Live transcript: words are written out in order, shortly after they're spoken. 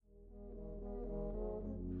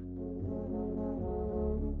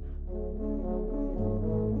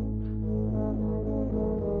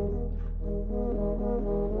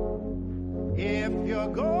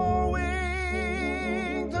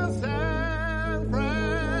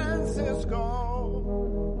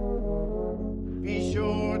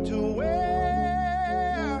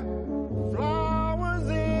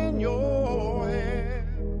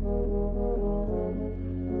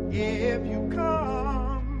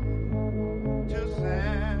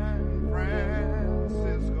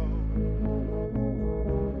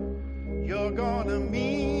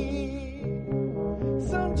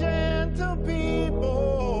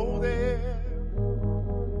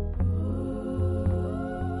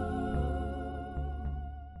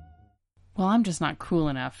Well, I'm just not cool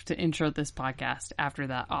enough to intro this podcast after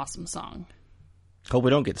that awesome song. Hope we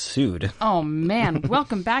don't get sued. Oh, man.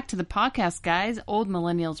 Welcome back to the podcast, guys. Old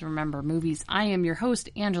Millennials Remember Movies. I am your host,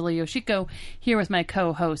 Angela Yoshiko, here with my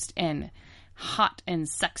co-host and hot and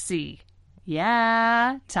sexy.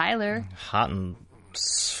 Yeah, Tyler. Hot and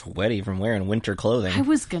sweaty from wearing winter clothing. I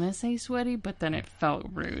was going to say sweaty, but then it felt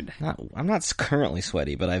rude. I'm not currently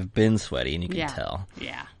sweaty, but I've been sweaty, and you can tell.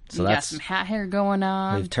 Yeah. So you that's, got some hat hair going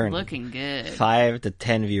on. We've turned looking good. 5 to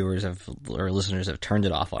 10 viewers or listeners have turned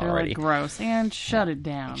it off They're already. like, gross. And shut it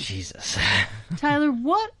down. Jesus. Tyler,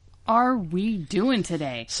 what are we doing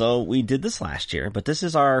today? So we did this last year, but this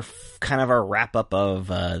is our kind of our wrap up of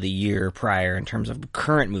the year prior in terms of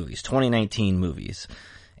current movies, 2019 movies.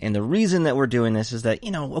 And the reason that we're doing this is that,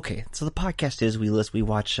 okay, so the podcast is we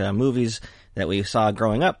watch movies that we saw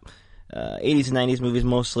growing up, 80s and 90s movies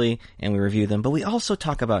mostly, and we review them, but we also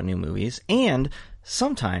talk about new movies, and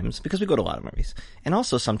sometimes, because we go to a lot of movies, and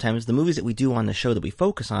also sometimes the movies that we do on the show that we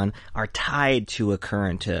focus on are tied to a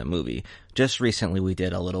current movie. Just recently we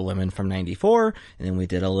did A Little Women from 94, and then we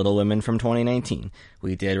did A Little Women from 2019.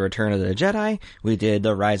 We did Return of the Jedi, we did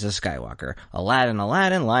The Rise of Skywalker, Aladdin,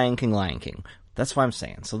 Lion King. That's what I'm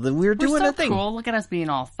saying. So we're doing a thing. Cool. Look at us being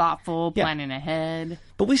all thoughtful, planning ahead.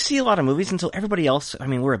 But we see a lot of movies, and so everybody else,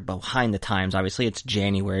 we're behind the times, obviously. It's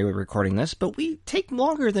January, we're recording this, but we take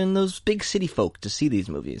longer than those big city folk to see these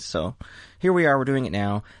movies. So here we are, we're doing it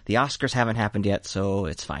now. The Oscars haven't happened yet, so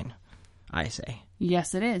it's fine, I say.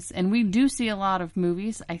 Yes, it is. And we do see a lot of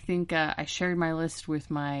movies. I think I shared my list with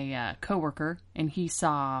my coworker, and he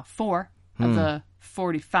saw 4 of the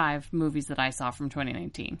 45 movies that I saw from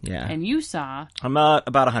 2019. Yeah. And you saw... I'm about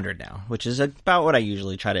 100 now, which is about what I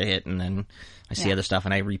usually try to hit, and then I see other stuff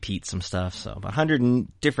and I repeat some stuff. So about 100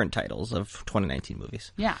 different titles of 2019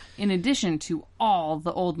 movies. Yeah. In addition to all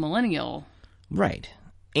the old millennial... Right.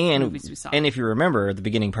 And movies we saw. And if you remember, the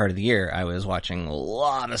beginning part of the year, I was watching a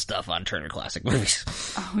lot of stuff on Turner Classic Movies.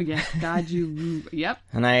 Oh, yeah. God, you... Yep.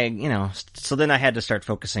 And so then I had to start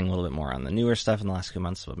focusing a little bit more on the newer stuff in the last few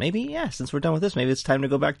months. But maybe, since we're done with this, maybe it's time to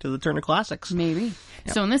go back to the Turner Classics. Maybe.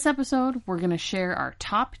 Yep. So in this episode, we're going to share our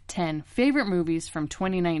top 10 favorite movies from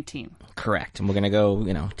 2019. Correct. And we're going to go,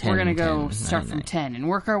 10, We're going to go 10, start 9, from 9. 10 and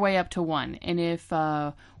work our way up to 1. And if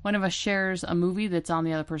one of us shares a movie that's on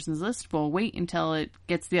the other person's list, we'll wait until it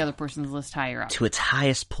gets the other person's list higher up. To its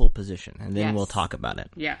highest pull position, and then we'll talk about it.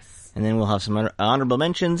 Yes. And then we'll have some honorable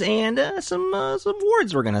mentions and some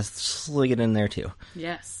awards we're going to slug it in there, too.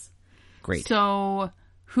 Yes. Great. So,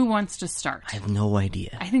 who wants to start? I have no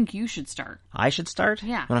idea. I think you should start. I should start?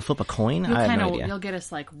 Yeah. Want to flip a coin? I have no idea. You'll get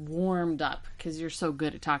us, warmed up, because you're so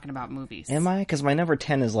good at talking about movies. Am I? Because my number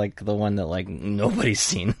 10 is, the one that, nobody's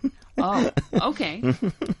seen. Oh, okay.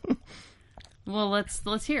 Well,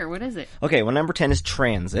 let's hear. What is it? Okay, well, number 10 is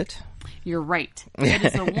Transit. You're right. It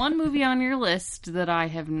is the one movie on your list that I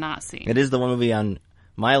have not seen. It is the one movie on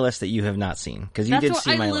my list that you have not seen, because you did see my list.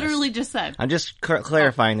 That's what I literally just said. I'm just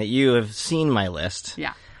clarifying that you have seen my list.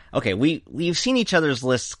 Yeah. Okay, we've seen each other's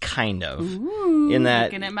lists, kind of. Ooh, in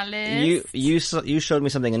that looking at my list. You showed me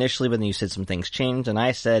something initially, but then you said some things changed, and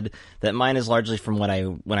I said that mine is largely from when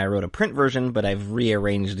I wrote a print version, but I've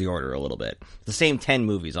rearranged the order a little bit. The same 10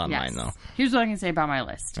 movies on mine, though. Here's what I can say about my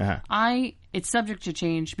list. Uh-huh. It's subject to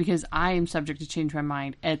change because I am subject to change my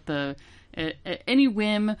mind at any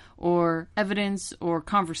whim or evidence or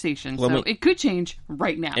converstion. So it could change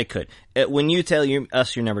right now. It could. When you tell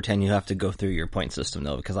us your number 10, you have to go through your point system,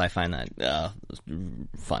 though, because I find that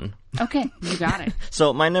fun. Okay, you got it.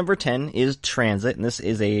 So my number 10 is Transit, and this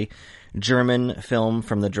is a German film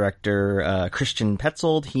from the director Christian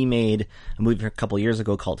Petzold. He made a movie a couple years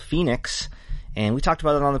ago called Phoenix, and we talked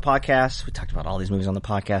about it on the podcast. We talked about all these movies on the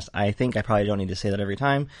podcast. I think I probably don't need to say that every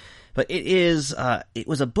time. But it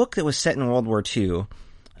was a book that was set in World War II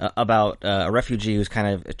about a refugee who's kind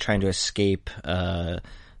of trying to escape a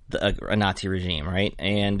Nazi regime, right?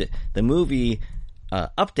 And the movie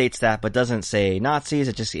updates that, but doesn't say Nazis.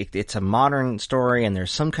 It's a modern story, and there's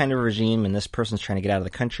some kind of regime, and this person's trying to get out of the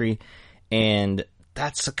country, and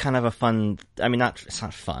that's a kind of a fun. It's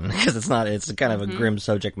not fun because it's kind of a grim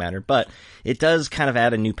subject matter, but it does kind of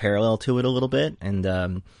add a new parallel to it a little bit,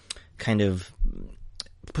 and kind of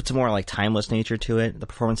puts a more timeless nature to it. The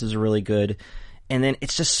performances are really good, and then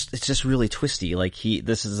it's just really twisty.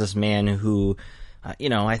 This is this man who,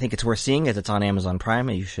 I think it's worth seeing as it's on Amazon Prime,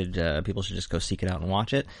 and people should just go seek it out and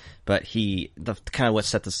watch it. But what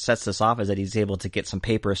sets this off is that he's able to get some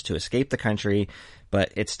papers to escape the country,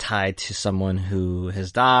 but it's tied to someone who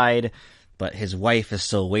has died, but his wife is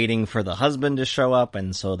still waiting for the husband to show up,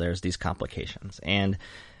 and so there's these complications. And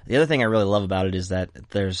the other thing I really love about it is that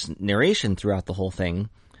there's narration throughout the whole thing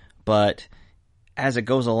but as it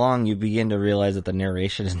goes along, you begin to realize that the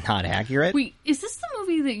narration is not accurate. Wait, is this the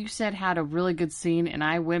movie that you said had a really good scene, and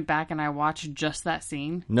I went back and I watched just that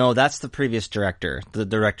scene? No, that's the previous director, the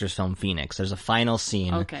director's film Phoenix. There's a final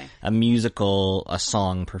scene, Okay. a musical, a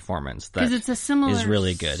song performance that Because it's a similar is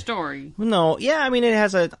really good. story. No, yeah, I mean, it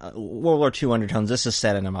has a World War II undertones. This is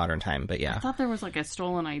set in a modern time, but yeah. I thought there was like a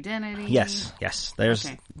stolen identity. Yes. There's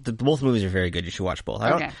Okay. both movies are very good. You should watch both.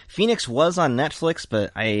 Okay. Phoenix was on Netflix,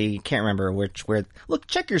 but I can't remember where. Look,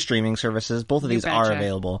 check your streaming services. Both of these are betcha.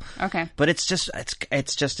 available. Okay. But it's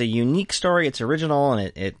just a unique story. It's original,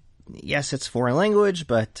 and it yes, it's foreign language,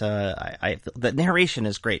 but the narration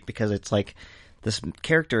is great because it's like this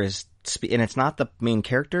character is, and it's not the main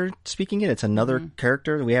character speaking it. It's another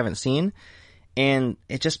character that we haven't seen. And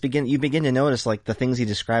it just you begin to notice like the things he's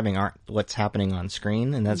describing aren't what's happening on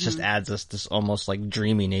screen, and that just adds this almost like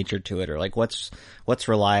dreamy nature to it, or like what's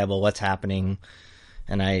reliable, what's happening,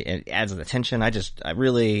 and it adds the tension. I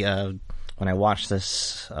really when I watched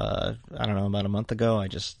this, I don't know, about a month ago, I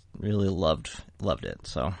just really loved it.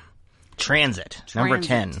 So, Transit, number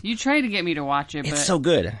 10. You tried to get me to watch it, but It's so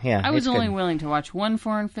good. Yeah, I was it's only good. willing to watch one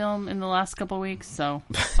foreign film in the last couple of weeks, so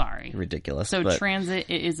sorry. Ridiculous. So but Transit,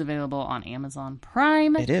 it is available on Amazon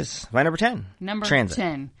Prime. it is my number 10. Number Transit.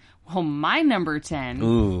 10. Well, my number 10.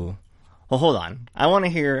 Ooh. Well, hold on. I want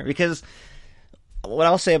to hear, because what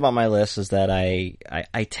I'll say about my list is that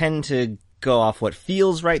I tend to go off what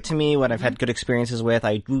feels right to me, what I've had good experiences with.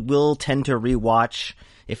 I will tend to rewatch,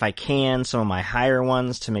 if I can, some of my higher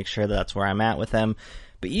ones to make sure that that's where I'm at with them.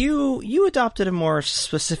 But you adopted a more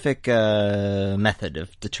specific method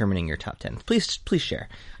of determining your top 10. Please share.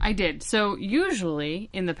 I did. So usually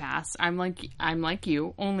in the past, I'm like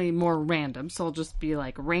you, only more random. So I'll just be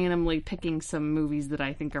like randomly picking some movies that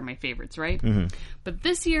I think are my favorites, right? Mm-hmm. But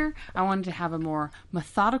this year, I wanted to have a more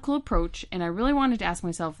methodical approach, and I really wanted to ask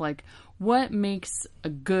myself, like, what makes a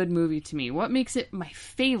good movie to me? What makes it my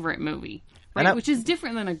favorite movie? Right, which is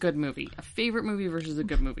different than a good movie. A favorite movie versus a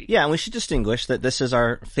good movie. Yeah, and we should distinguish that this is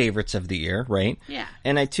our favorites of the year, right? Yeah.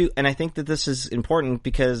 And I think that this is important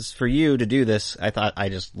because for you to do this, I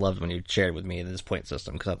just loved when you shared with me this point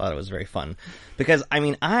system because I thought it was very fun. Because, I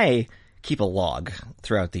mean, I keep a log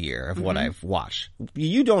throughout the year of what I've watched.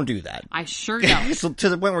 You don't do that. I sure don't. So to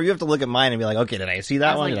the point where you have to look at mine and be like, okay, did I see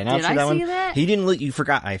that one? like, Did I not did see I that see one? that? He didn't look, you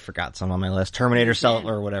forgot. I forgot some on my list. Terminator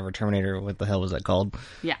or whatever. Terminator, what the hell was that called?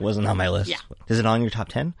 Yeah. Wasn't on my list. Yeah. Is it on your top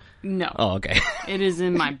 10? No. Oh, okay. It is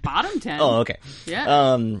in my bottom 10. Oh, okay.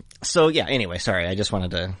 Yeah. So yeah, anyway, sorry. I just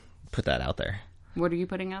wanted to put that out there. What are you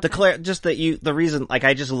putting out there? Just that the reason, like,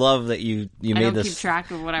 I just love that you I made don't this. keep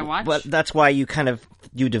track of what I watch. But that's why you kind of,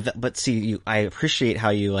 but see, I appreciate how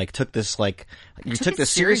you, like, took this, like, you took it this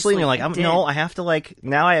seriously and you're like, I did. no, I have to, like,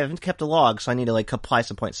 now I haven't kept a log, so I need to, like, apply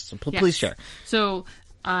some points. So Yes. please share. So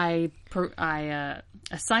I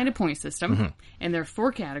assigned a point system, and there are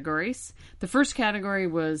 4 categories. The first category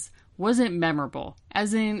wasn't memorable,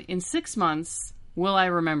 as in 6 months, will I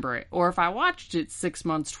remember it? Or if I watched it 6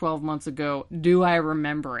 months, 12 months ago, do I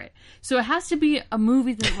remember it? So it has to be a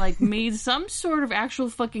movie that, like, made some sort of actual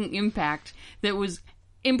fucking impact that was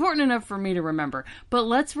important enough for me to remember. But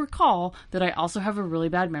let's recall that I also have a really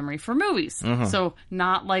bad memory for movies. So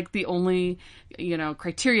not like the only,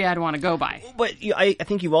 criteria I'd want to go by. But I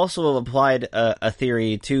think you've also applied a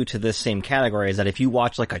theory, too, to this same category, is that if you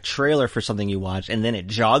watch, like, a trailer for something you watched and then it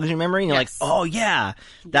jogs your memory, and you're Yes. like, oh, yeah,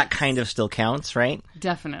 that kind of still counts, right?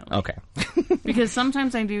 Definitely. Okay. Because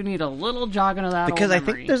sometimes I do need a little jogging of that Because old I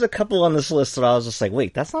memory. think there's a couple on this list that I was just like,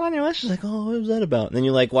 wait, that's not on your list? She's like, oh, what was that about? And then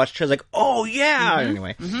you, like, watch trailers, like, oh, yeah! Anyway.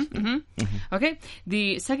 Okay.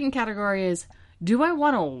 The second category is, do I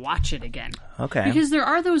want to watch it again? Okay. Because there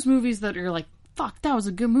are those movies that you're like, fuck, that was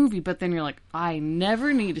a good movie, but then you're like, I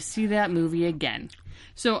never need to see that movie again.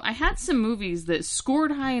 So I had some movies that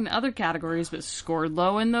scored high in other categories, but scored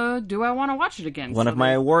low in the do I want to watch it again? One of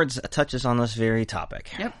my awards touches on this very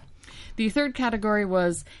topic. Yep. The third category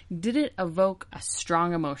was, did it evoke a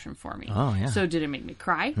strong emotion for me? Oh, yeah. So did it make me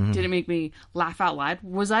cry? Did it make me laugh out loud?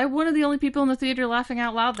 Was I one of the only people in the theater laughing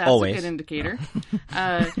out loud? That's Always. a good indicator.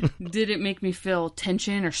 Did it make me feel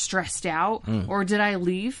tension or stressed out? Or did I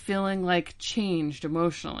leave feeling like changed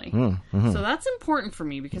emotionally? So that's important for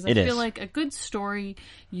me because I It feel is. like a good story,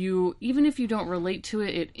 even if you don't relate to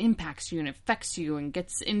it, it impacts you and affects you and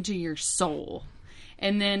gets into your soul.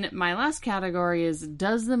 And then my last category is,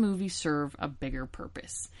 does the movie serve a bigger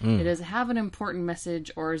purpose? Does it have an important message,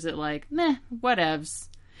 or is it like, meh, whatevs?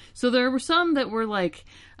 So there were some that were like,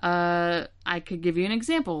 I could give you an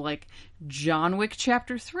example, like John Wick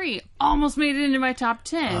Chapter 3. almost made it into my top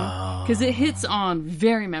 10 because it hits on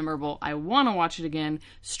very memorable. I want to watch it again.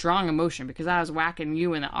 Strong emotion because I was whacking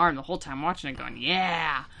you in the arm the whole time watching it going,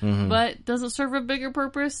 yeah. But does it serve a bigger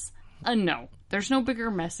purpose? No. There's no bigger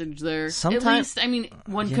message there. Sometimes, at least, I mean,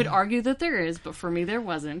 one could argue that there is, but for me there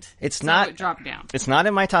wasn't. It's so not. It dropped down. It's not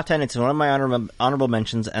in my top 10. It's in one of my honorable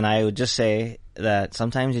mentions, and I would just say that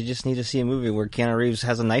sometimes you just need to see a movie where Keanu Reeves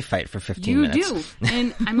has a knife fight for 15 minutes. You do.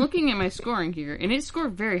 And I'm looking at my scoring here, and it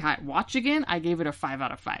scored very high. Watch again, I gave it a 5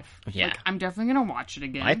 out of 5. Yeah. Like, I'm definitely going to watch it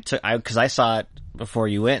again. Because I saw it before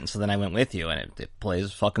you went, so then I went with you, and it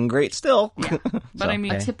plays fucking great still. Yeah. But I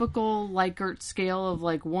mean, a typical Likert scale of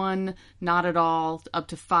like 1, not at all, up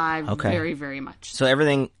to 5, very, very much. So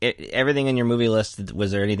everything in your movie list,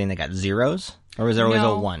 was there anything that got zeros? Or was there always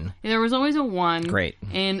a 1? There was always a 1. Great.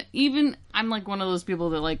 And even, I'm like one of those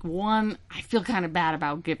people that like 1, I feel kind of bad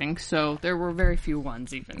about giving, so there were very few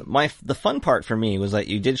 1s even. The fun part for me was that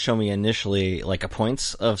you did show me initially like a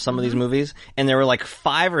points of some of these movies, and there were like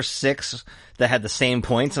 5 or 6 that had the same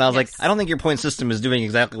points, and I was like, I don't think your point system is doing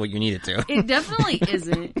exactly what you need it to. It definitely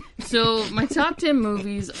isn't. So my top 10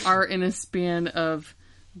 movies are in a span of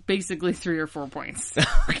basically 3 or 4 points.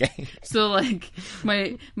 Okay. So like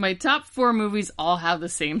my top 4 movies all have the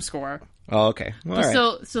same score. Oh, okay. All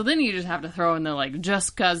right. So then you just have to throw in the like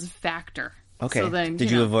just cause factor. Okay. So then,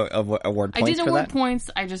 did you award points I didn't for award that?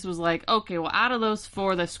 points. I just was like, okay, well, out of those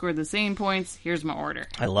 4 that scored the same points, here's my order.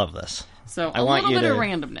 I love this. So a little bit of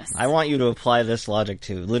randomness. I want you to apply this logic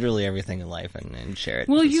to literally everything in life and share it.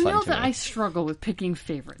 Well, it's you fun know to that me. I struggle with picking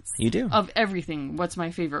favorites. You do. Of everything. What's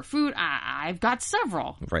my favorite food? I've got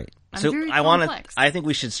several. Right. I'm so very I want to. complex. I think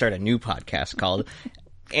we should start a new podcast called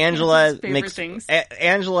Angela Favorite makes things.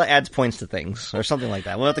 Angela adds points to things or something like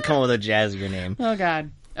that. We'll have to come up with a jazzier name. Oh,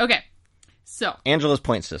 God. Okay. So. Angela's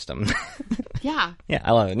point system. Yeah. Yeah,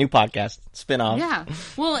 I love it. New podcast, spin-off. Yeah.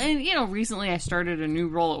 Well, and, recently I started a new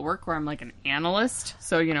role at work where I'm like an analyst.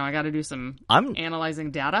 So, I got to do some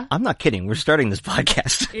analyzing data. I'm not kidding. We're starting this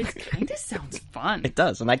podcast. It kind of sounds fun. It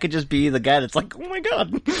does. And I could just be the guy that's like, oh my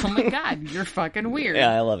God. Oh my God, you're fucking weird.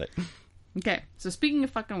 Yeah, I love it. Okay, so speaking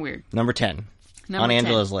of fucking weird. Number 10. Number on 10.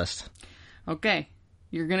 Angela's list. Okay,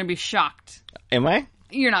 you're going to be shocked. Am I?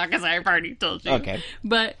 You're not, because I've already told you. Okay.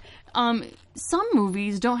 But some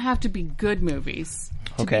movies don't have to be good movies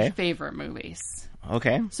to be favorite movies.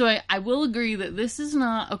 Okay. So I will agree that this is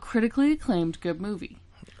not a critically acclaimed good movie.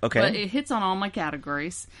 Okay. But it hits on all my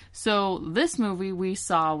categories. So this movie we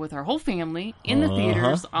saw with our whole family in the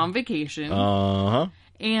theaters on vacation. Uh-huh.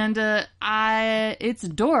 And it's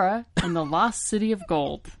Dora and the Lost City of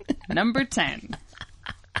Gold. Number 10.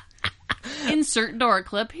 Insert Dora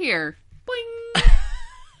clip here. Boing.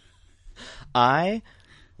 I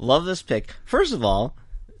love this pick. First of all,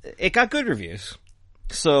 it got good reviews.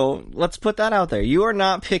 So let's put that out there. You are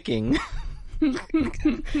not picking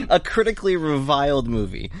a critically reviled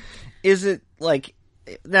movie. Is it like...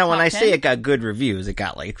 Now, when I say it got good reviews, it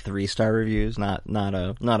got like 3-star reviews, not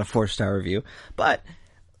a 4-star review. But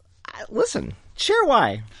listen, share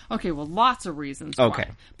why. Okay, well, lots of reasons Okay.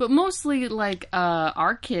 why. But mostly, like,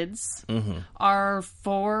 our kids our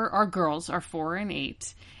girls are 4 and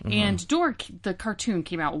 8. And Dora, the cartoon,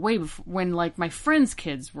 came out way before, when, like, my friends'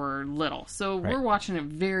 kids were little. So we're watching it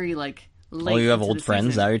very, like, late. Oh, you have into old the friends,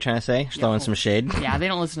 is season. that what you're trying to say? Throwing some shade? Yeah, they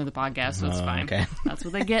don't listen to the podcast, so it's fine. Okay. That's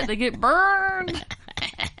what they get. They get burned.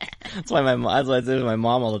 That's why I do to my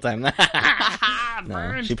mom all the time. No,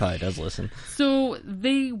 Burned. she probably does listen. So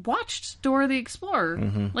they watched Dora the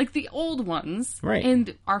Explorer, like the old ones. Right.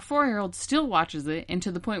 And our 4-year-old still watches it, and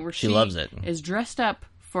to the point where she loves it. is dressed up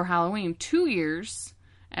for Halloween 2 years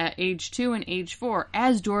at age 2 and age 4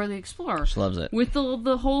 as Dora the Explorer. She loves it. With the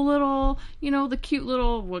whole little, the cute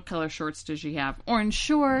little, what color shorts does she have? Orange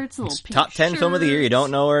shorts, a little pink Top 10 film of the year, you don't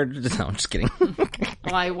know her? No, I'm just kidding.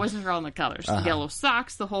 Well, I wasn't sure on the colors. Yellow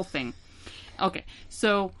socks, the whole thing. Okay,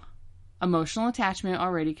 so emotional attachment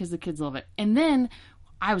already because the kids love it. And then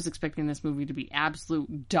I was expecting this movie to be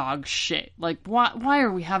absolute dog shit. Like, why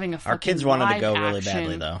are we having a fucking Our kids wanted to go live really action?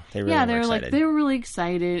 badly, though. They really were excited. They were really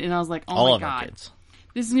excited, and I was like, oh all my of God. our kids.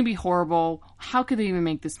 This is going to be horrible. How could they even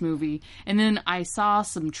make this movie? And then I saw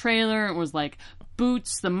some trailer. It was like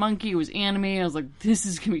Boots, the monkey, was animated. I was like, this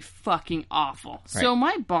is going to be fucking awful. Right. So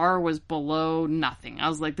my bar was below nothing. I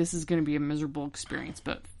was like, this is going to be a miserable experience.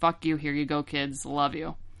 But fuck you. Here you go, kids. Love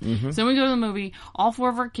you. Mm-hmm. So we go to the movie. All 4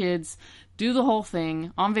 of our kids do the whole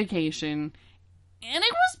thing on vacation. And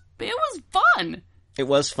it was fun. It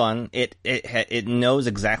was fun. It knows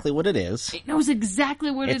exactly what it is. It knows exactly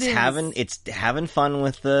what it is. It's having fun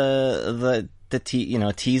with the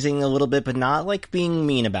teasing a little bit, but not like being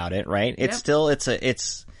mean about it, right? It's still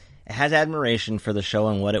it's it has admiration for the show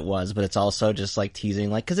and what it was, but it's also just like teasing,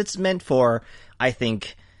 like, because it's meant for, I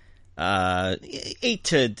think, I think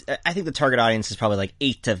the target audience is probably like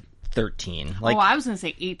 8 to 13. Like, I was going to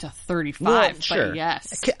say 8 to 35, well, sure. but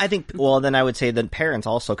yes. I think, well, then I would say that parents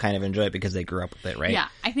also kind of enjoy it because they grew up with it, right? Yeah,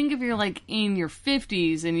 I think if you're like in your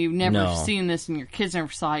 50s and you've never No. seen this and your kids never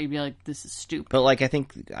saw it, you'd be like, this is stupid. But like, I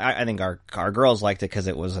think our girls liked it because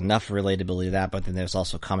it was enough relatability to that, but then there's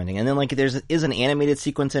also commenting. And then like, is an animated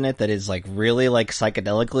sequence in it that is like really like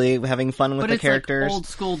psychedelically having fun with But the it's characters. like old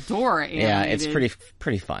school Dora animated. Yeah, it's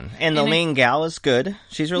pretty fun. And the main gal is good.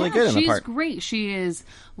 She's really good in the part. She's great. She is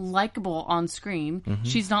likable on screen.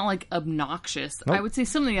 She's not like obnoxious. Nope. I would say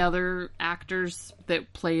some of the other actors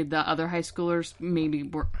that played the other high schoolers maybe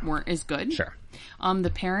weren't as good. Sure. The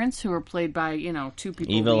parents, who are played by, two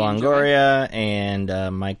people. Eva we enjoy. Longoria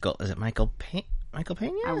and Michael. Is it Michael Pena?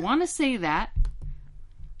 I want to say that.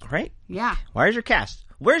 Right? Yeah. Where's your cast?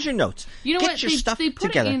 Where's your notes? You know Get what? your stuff they put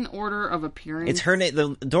together. it in order of appearance. It's her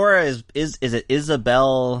name. Dora is it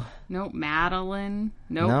Isabel? Nope, Madeline.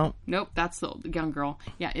 Nope. That's the young girl.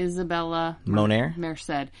 Yeah, Isabella Moner?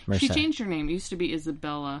 Merced. She changed her name. It used to be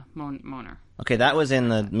Isabella Moner. Okay, that was in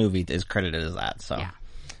the movie. Is credited as that. So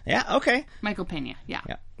yeah, okay. Michael Pena. Yeah,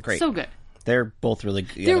 great. So good. They're both really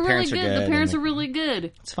good. They're the really parents good. are good. The parents are really good.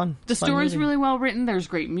 It's fun. The story's really well written. There's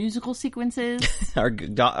great musical sequences. So our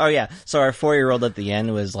 4-year-old at the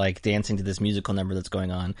end was like dancing to this musical number that's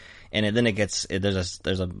going on, and then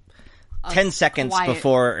there's a 10 seconds quiet.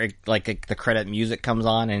 before the credit music comes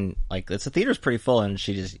on, and like the theater's pretty full, and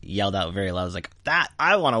she just yelled out very loud, like, "That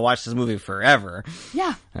I want to watch this movie forever."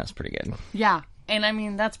 Yeah, that's pretty good. Yeah, and I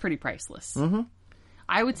mean that's pretty priceless. Mm-hmm.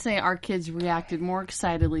 I would say our kids reacted more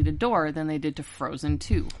excitedly to Dora than they did to Frozen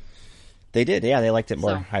 2. They did, yeah. They liked it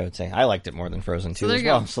more. I would say I liked it more than Frozen 2 as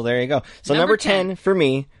well. Go. So there you go. So number 10 for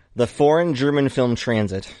me, the foreign German film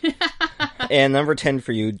Transit. And number 10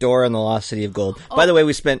 for you, Dora and the Lost City of Gold. By the way,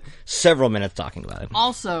 we spent several minutes talking about it.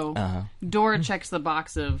 Also, Dora checks the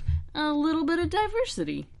box of a little bit of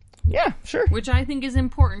diversity. Yeah, sure. Which I think is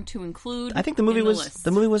important to include. I think the movie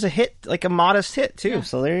was a hit, like a modest hit too. Yeah.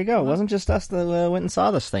 So there you go. It wasn't just us that went and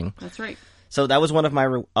saw this thing. That's right. So that was one of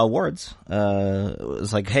my awards. It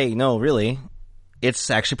was like, hey, no, really,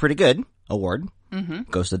 it's actually pretty good. Award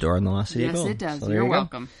goes to Dora and the Lost City of Gold. Yes, it does. So You're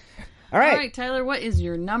welcome. All right. All right, Tyler. What is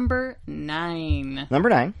your number 9? Number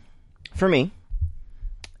 9 for me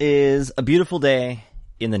is A Beautiful Day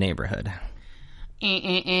in the Neighborhood.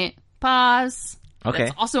 Pause. Okay.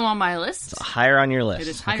 That's also on my list. It's higher on your list. It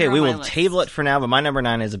is higher okay, on we my will list. table it for now, but my number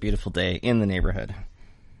 9 is A Beautiful Day in the Neighborhood.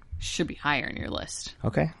 Should be higher on your list.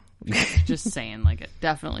 Okay. Just saying, like, it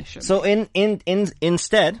definitely should. So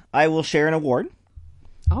instead, I will share an award.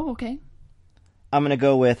 Oh, okay. I'm going to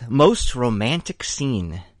go with Most Romantic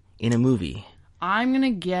Scene in a Movie. I'm going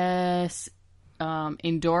to guess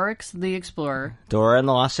in Dorix the Explorer. Dora and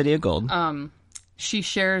the Lost City of Gold. She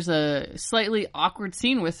shares a slightly awkward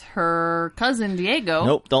scene with her cousin Diego.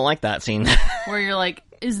 Nope, don't like that scene. Where you're like,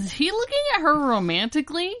 is he looking at her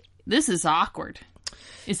romantically? This is awkward.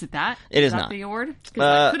 Is it that? It is that not. The award? Because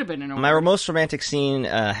that could have been an award. My most romantic scene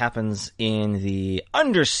happens in the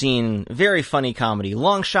underseen, very funny comedy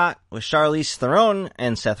Long Shot with Charlize Theron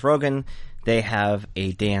and Seth Rogen. They have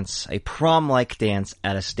a dance, a prom-like dance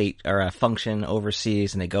at a state or a function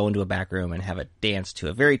overseas, and they go into a back room and have a dance to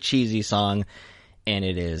a very cheesy song, and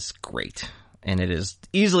it is great. And it is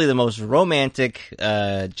easily the most romantic,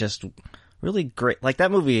 just really great. Like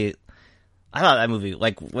that movie. I thought that movie,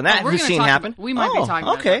 like, when that scene happened... we might be talking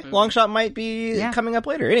about okay. that movie. Long Shot might be coming up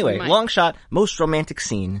later. Anyway, Long Shot, Most Romantic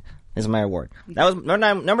Scene is my award. That was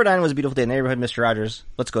number 9 was A Beautiful Day in the Neighborhood, Mr. Rogers.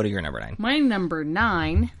 Let's go to your number 9. My number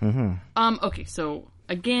 9... okay, so,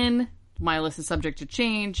 again, my list is subject to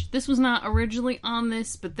change. This was not originally on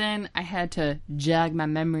this, but then I had to jog my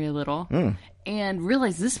memory a little and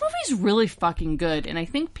realize this movie's really fucking good, and I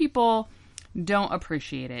think people... don't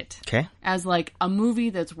appreciate it. Okay. As like a movie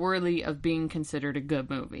that's worthy of being considered a good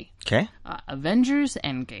movie. Okay. Avengers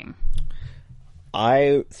Endgame.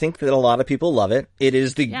 I think that a lot of people love it. It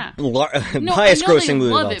is the No, highest grossing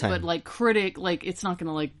movie love of all it, time. But like it's not going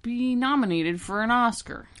to like be nominated for an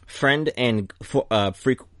Oscar. Friend and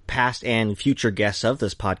past and future guests of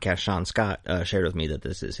this podcast, Sean Scott, shared with me that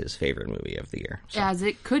this is his favorite movie of the year. So. As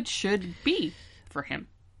it should be for him.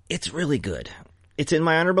 It's really good. It's in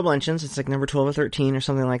my honorable mentions. It's like number 12 or 13 or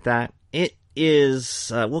something like that. It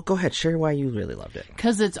is, well, go ahead. Share why you really loved it.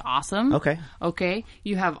 Because it's awesome. Okay.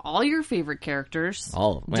 You have all your favorite characters.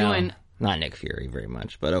 Doing... Not Nick Fury very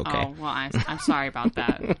much, but okay. Oh, well, I'm sorry about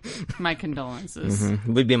that. My condolences.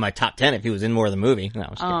 Mm-hmm. Would be in my top 10 if he was in more of the movie. No, I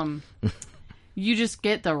was kidding. you just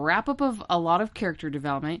get the wrap-up of a lot of character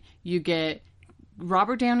development. You get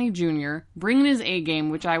Robert Downey Jr. bringing his A-game,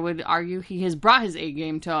 which I would argue he has brought his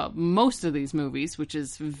A-game to most of these movies, which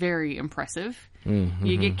is very impressive. Mm-hmm.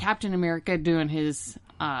 You get Captain America doing his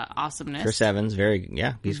awesomeness. Chris Evans,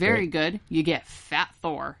 he's very great. good. You get Fat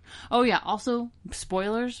Thor. Oh yeah, also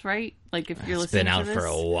spoilers, right? Like if you're listening to this. It's been out for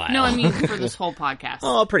a while. No, I mean for this whole podcast.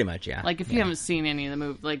 Oh, pretty much, yeah. Like if you haven't seen any of the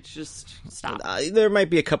movies, like just stop. There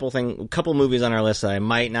might be a couple movies on our list that I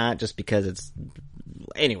might not, just because it's.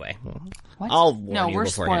 Anyway, what? I'll warn No, you we're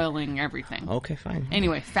beforehand. spoiling everything. Okay, fine.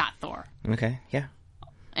 Anyway, Fat Thor. Okay, yeah.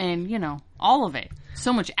 And, you know, all of it.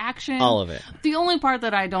 So much action. All of it. The only part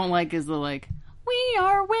that I don't like is the, like, we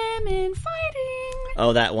are women fighting.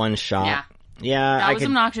 Oh, that one shot. Yeah. Yeah, That was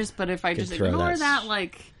obnoxious, but if I just throw ignore that. that,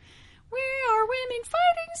 like, we are women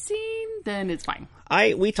fighting scene, then it's fine.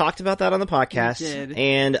 We talked about that on the podcast, We did.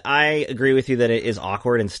 and I agree with you that it is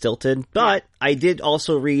awkward and stilted, but I did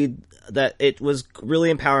also read that it was really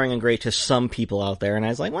empowering and great to some people out there, and I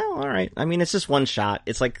was like, well, all right. I mean, it's just one shot.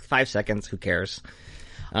 It's like 5 seconds. Who cares?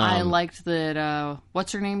 I liked that,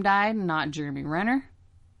 what's her name died, not Jeremy Renner.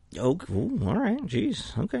 Oh, ooh, all right.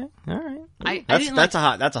 Jeez. Okay. All right. I That's didn't a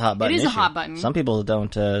hot button. It is a issue. hot button. Some people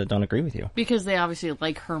don't agree with you. Because they obviously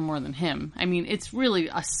like her more than him. I mean, it's really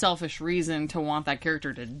a selfish reason to want that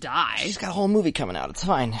character to die. She's got a whole movie coming out. It's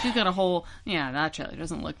fine. She's got a whole... Yeah, that trailer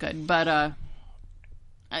doesn't look good. But,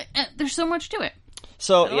 there's so much to it.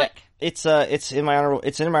 So, I yeah, like. it's in my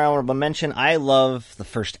honorable mention. I love the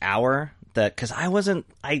first hour, because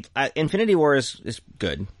Infinity War is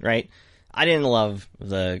good, right? I didn't love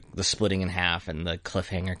the splitting in half and the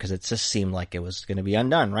cliffhanger, because it just seemed like it was going to be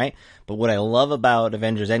undone, right? But what I love about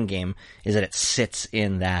Avengers Endgame is that it sits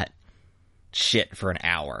in that shit for an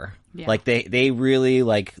hour. Yeah. Like they really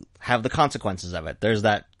like have the consequences of it. There's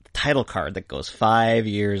that title card that goes 5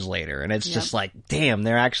 years later, and it's just like, damn,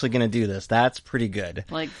 they're actually going to do this. That's pretty good.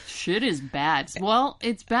 Like, shit is bad. Well,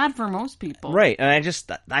 it's bad for most people. Right, and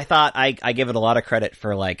I thought I give it a lot of credit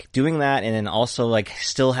for, like, doing that, and then also, like,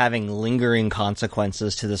 still having lingering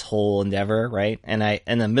consequences to this whole endeavor, right? And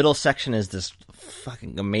the middle section is this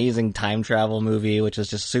fucking amazing time travel movie, which is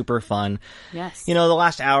just super fun. Yes. You know, the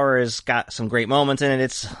last hour has got some great moments in it.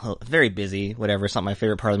 It's very busy, whatever. It's not my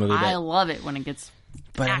favorite part of the movie. I love it when it gets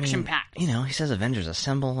action-packed. You know, he says Avengers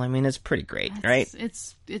Assemble. I mean, it's pretty great, right?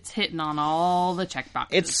 It's hitting on all the check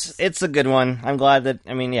boxes. It's a good one. I'm glad that,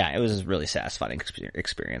 I mean, yeah, it was a really satisfying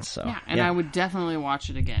experience. So yeah, and I would definitely watch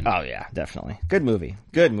it again. Oh, yeah, definitely. Good movie.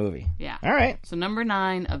 Good movie. Yeah. All right. So number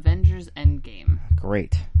 9, Avengers Endgame.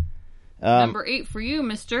 Great. Number 8 for you,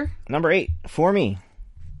 mister. Number 8 for me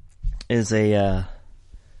is a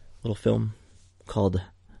little film called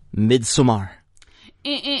Midsommar.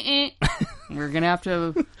 We're going to have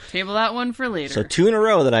to table that one for later. So 2 in a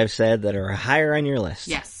row that I've said that are higher on your list.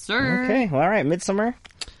 Yes, sir. Okay, well, all right. Midsommar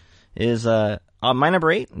is my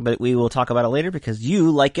number 8, but we will talk about it later because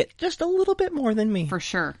you like it just a little bit more than me. For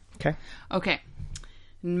sure. Okay.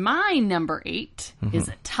 My number 8 is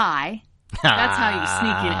a tie. That's how you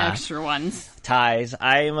sneak in extra ones. Ties.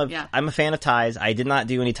 I'm a fan of ties. I did not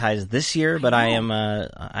do any ties this year, but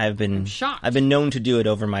I've been shocked. I've been known to do it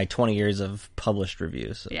over my 20 years of published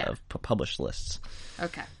reviews of published lists.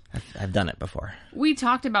 Okay. I've done it before. We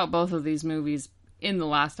talked about both of these movies in the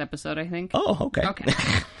last episode, I think. Oh, okay. Okay.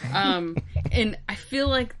 And I feel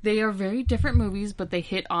like they are very different movies, but they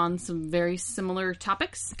hit on some very similar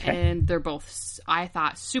topics. Okay. And they're both, I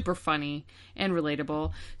thought, super funny and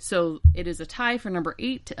relatable. So it is a tie for number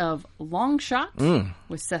 8 of Long Shot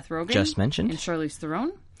with Seth Rogen. Just mentioned. And Charlize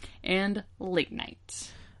Theron. And Late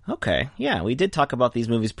Night. Okay. Yeah, we did talk about these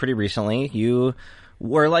movies pretty recently. You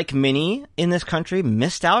were like many in this country,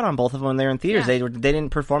 missed out on both of them when they were in theaters. Yeah. They didn't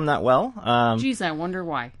perform that well. Geez, I wonder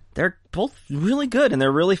why. They're both really good, and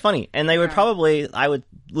they're really funny. And they would I would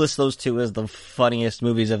list those two as the funniest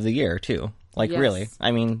movies of the year, too. Like, really.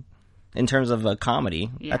 I mean, in terms of a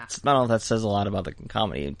comedy, I don't know if that says a lot about the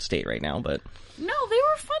comedy state right now, but... No, they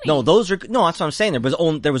were funny. No, that's what I'm saying.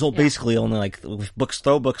 There was basically only, like,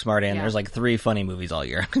 throw Booksmart in, there's, like, 3 funny movies all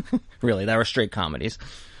year. Really, that were straight comedies.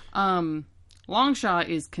 Long Shot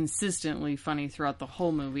is consistently funny throughout the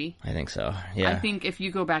whole movie. I think so, yeah. I think if you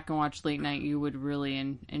go back and watch Late Night, you would really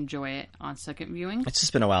enjoy it on second viewing. It's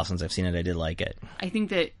just been a while since I've seen it. I did like it. I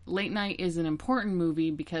think that Late Night is an important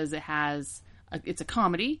movie because it's a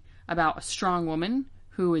comedy about a strong woman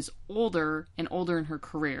who is older and older in her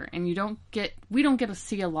career, and we don't get to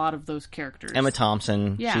see a lot of those characters. Emma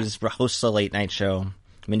Thompson, Yeah. she's hosts a late night show.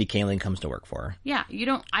 Mindy Kaling comes to work for her. Yeah,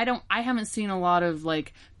 I haven't seen a lot of,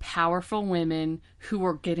 like, powerful women who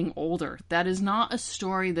are getting older. That is not a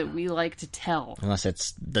story that we like to tell. Unless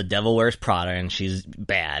it's The Devil Wears Prada and she's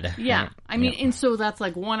bad. Yeah. Right? I mean, and so that's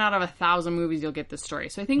like 1 out of 1,000 movies you'll get this story.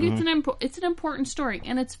 So I think it's an important story,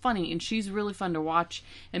 and it's funny, and she's really fun to watch,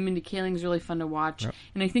 and Mindy Kaling's really fun to watch. Yep.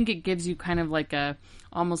 And I think it gives you kind of like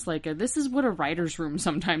almost like this is what a writer's room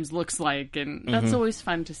sometimes looks like, and that's always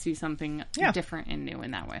fun to see something different and new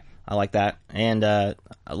in that way. I like that. And a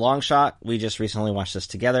Long Shot, we just recently watched this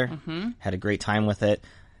together. Had a great time with it.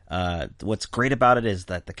 What's great about it is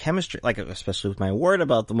that the chemistry, like especially with my word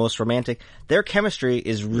about the most romantic, their chemistry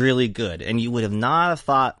is really good. And you would have not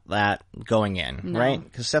thought that going in, right?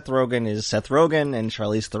 Because Seth Rogen is Seth Rogen and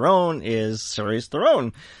Charlize Theron is Charlize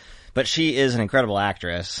Theron. But she is an incredible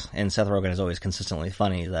actress, and Seth Rogen is always consistently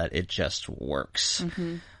funny that it just works.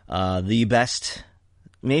 The best,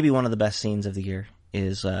 maybe one of the best scenes of the year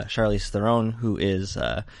is Charlize Theron, who is,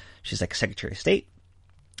 she's like Secretary of State,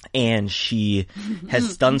 and she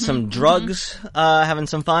has done some drugs, having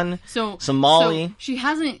some fun, some Molly. So she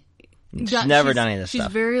hasn't... She's never done any of this stuff.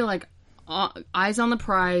 She's very, like, eyes on the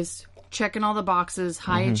prize, checking all the boxes,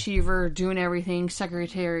 high achiever, doing everything,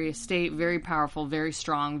 Secretary of State, very powerful, very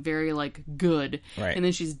strong, very, like, good. Right. And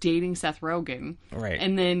then she's dating Seth Rogen. Right.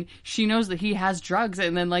 And then she knows that he has drugs,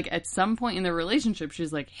 and then, like, at some point in the relationship,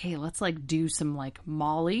 she's like, hey, let's, like, do some, like,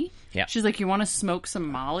 Molly. Yeah. She's like, you want to smoke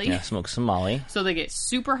some Molly? Yeah, smoke some Molly. So they get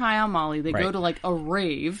super high on Molly. They go to, like, a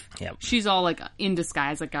rave. Yep. She's all, like, in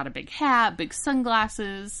disguise, like, got a big hat, big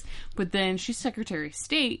sunglasses. But then she's Secretary of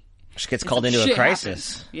State. She gets called into a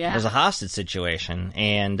crisis. Happens. Yeah. There's a hostage situation,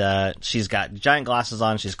 and she's got giant glasses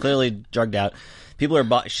on. She's clearly drugged out. People are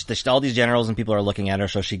all these generals and people are looking at her,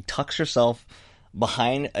 so she tucks herself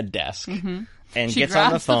behind a desk and gets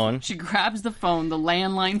on the phone. She grabs the phone, the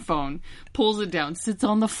landline phone, pulls it down, sits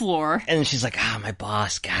on the floor. And then she's like, my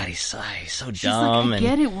boss, God, he's so She's dumb. Like, I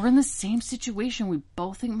get it. We're in the same situation. We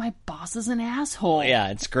both think my boss is an asshole.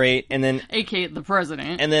 Yeah, it's great. And then... A.K.A. the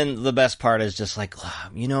president. And then the best part is just like,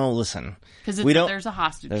 listen. Because there's a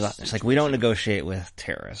hostage. It's like, we don't negotiate with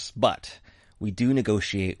terrorists, but we do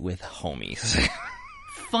negotiate with homies.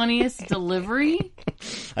 Funniest delivery.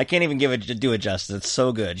 I can't even do it justice. It's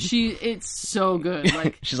so good. It's so good.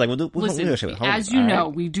 Like, she's like, we'll negotiate with homies. As you know,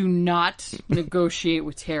 we do not negotiate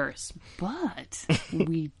with terrorists, but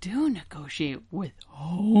we do negotiate with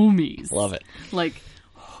homies. Love it. Like,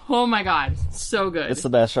 oh my God, so good. It's the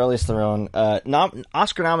best. Charlize Theron,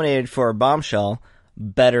 Oscar nominated for Bombshell.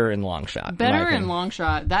 Better in Long Shot. Better in Long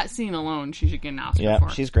Shot. That scene alone, she should get an Oscar for. Yeah,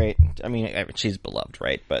 she's great. I mean, she's beloved,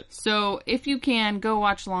 right? But so, if you can, go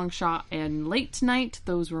watch Long Shot and Late Night.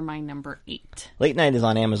 Those were my number 8. Late Night is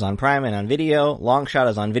on Amazon Prime and on video. Long Shot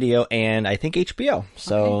is on video and I think HBO.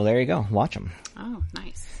 So there you go. Watch them. Oh,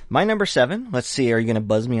 nice. My number 7. Let's see. Are you going to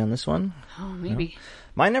buzz me on this one? Oh, maybe. No.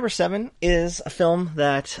 My number 7 is a film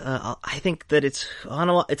that I think that it's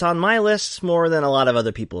on my list more than a lot of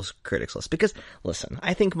other people's critics' lists. Because, listen,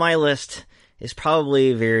 I think my list is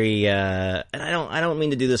probably very, and I don't mean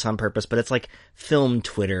to do this on purpose, but it's like film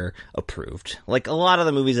Twitter approved. Like a lot of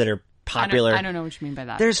the movies that are popular. I don't know what you mean by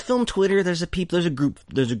that. There's film Twitter. There's a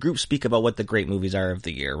group speak about what the great movies are of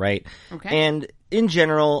the year, right? Okay. And in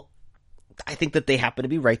general, I think that they happen to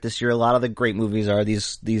be right this year. A lot of the great movies are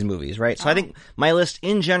these movies, right? So I think my list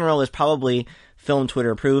in general is probably film Twitter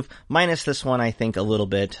approved, minus this one, I think, a little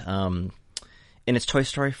bit, and it's Toy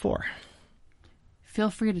Story 4. Feel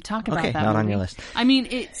free to talk about that not movie. on your list. I mean,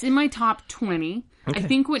 it's in my top 20. Okay. I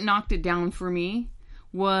think what knocked it down for me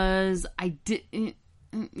was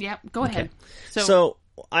go ahead. So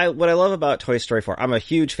what I love about Toy Story 4, I'm a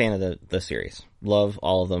huge fan of the series. Love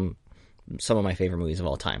all of them. Some of my favorite movies of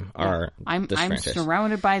all time are I'm franchise.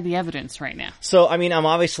 surrounded by the evidence right now. So, I mean, I'm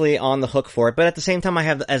obviously on the hook for it, but at the same time, I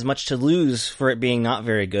have as much to lose for it being not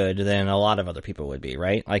very good than a lot of other people would be,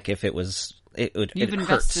 right? Like, if it was... It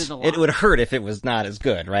hurts. A lot. It would hurt if it was not as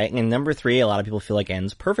good, right? And number 3, a lot of people feel like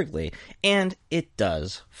ends perfectly. And it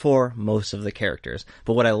does for most of the characters.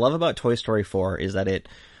 But what I love about Toy Story 4 is that it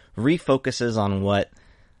refocuses on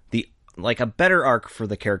a better arc for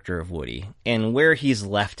the character of Woody, and where he's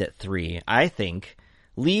left at 3, I think,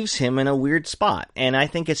 leaves him in a weird spot. And I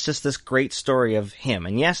think it's just this great story of him.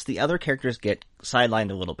 And yes, the other characters get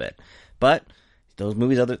sidelined a little bit, but those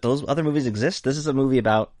other movies exist. This is a movie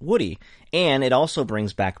about Woody, and it also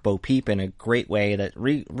brings back Bo Peep in a great way that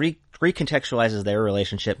recontextualizes their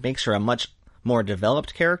relationship, makes her a much more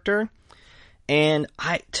developed character. And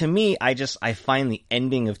I find the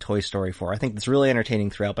ending of Toy Story 4, I think it's really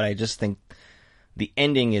entertaining throughout, but I just think the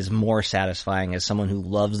ending is more satisfying as someone who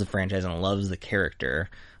loves the franchise and loves the character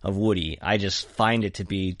of Woody. I just find it to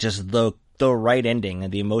be just the right ending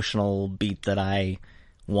and the emotional beat that I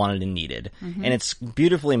wanted and needed. And it's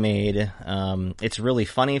beautifully made. It's really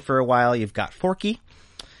funny for a while. You've got Forky,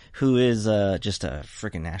 who is just a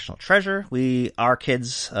freaking national treasure. Our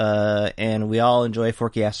kids, and we all enjoy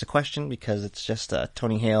Forky Asks a Question because it's just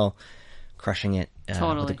Tony Hale crushing it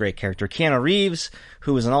with a great character. Keanu Reeves,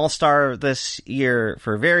 who was an all-star this year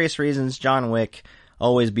for various reasons. John Wick,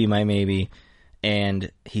 Always Be My Maybe.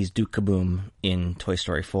 And he's Duke Kaboom in Toy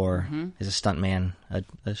Story 4. He's a stuntman,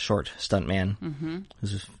 a short stuntman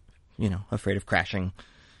who's, afraid of crashing.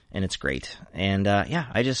 And it's great. And,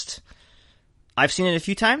 I've seen it a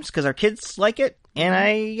few times because our kids like it. And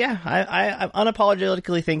I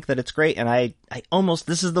unapologetically think that it's great. And I almost,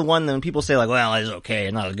 this is the one that when people say like, well, it's okay,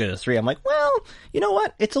 not as good as 3. I'm like, well, you know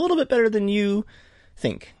what? It's a little bit better than you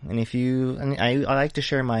think. And I like to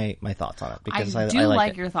share my thoughts on it because I do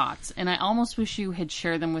like your thoughts, and I almost wish you had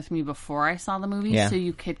shared them with me before I saw the movie, so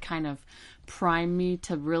you could kind of prime me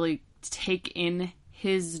to really take in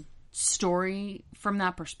his story from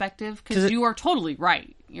that perspective, because you are totally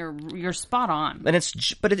right. You're spot on. But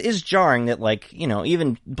it is jarring that, like,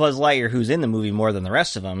 even Buzz Lightyear, who's in the movie more than the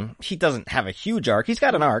rest of them, he doesn't have a huge arc. He's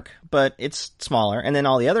got an arc, but it's smaller. And then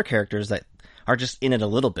all the other characters that are just in it a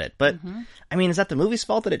little bit. But, I mean, is that the movie's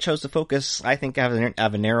fault that it chose to focus, I think, have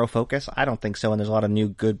a narrow focus? I don't think so, and there's a lot of new,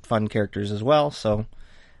 good, fun characters as well, so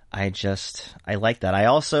I like that. I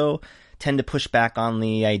also tend to push back on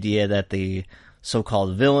the idea that the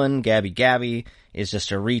so-called villain, Gabby Gabby, is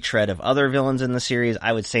just a retread of other villains in the series.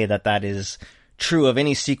 I would say that is true of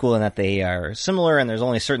any sequel and that they are similar, and there's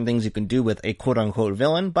only certain things you can do with a quote-unquote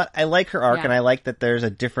villain, but I like her arc, and I like that there's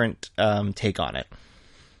a different take on it.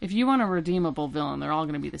 If you want a redeemable villain, they're all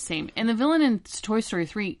going to be the same. And the villain in Toy Story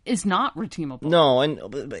 3 is not redeemable. No, and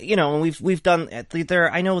we've done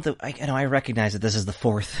there. I recognize that this is the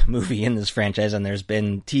 4th movie in this franchise, and there's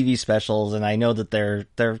been TV specials, and I know that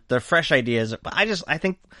they're fresh ideas. But I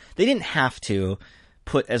think they didn't have to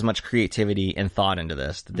put as much creativity and thought into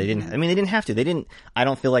this. They didn't. I mean, they didn't have to. They didn't. I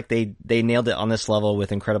don't feel like they nailed it on this level with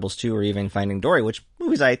Incredibles 2 or even Finding Dory, which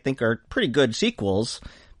movies I think are pretty good sequels.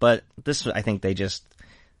 But this, I think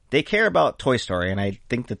they care about Toy Story, and I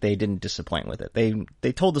think that they didn't disappoint with it.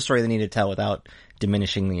 They told the story they needed to tell without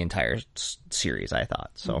diminishing the entire series, I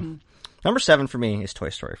thought. So, number 7 for me is Toy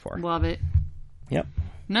Story 4. Love it. Yep.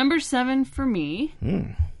 Number 7 for me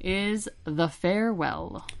is The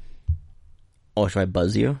Farewell. Oh, should I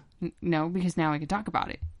buzz you? No, because now I can talk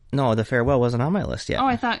about it. No, The Farewell wasn't on my list yet. Oh,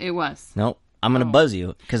 I thought it was. Nope. I'm going to buzz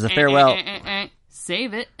you, because The Farewell...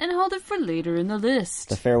 Save it and hold it for later in the list.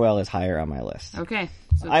 The Farewell is higher on my list. Okay,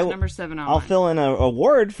 so it's number 7 on I'll mine. fill in a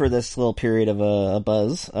word for this little period of a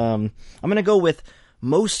buzz. I'm going to go with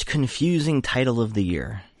most confusing title of the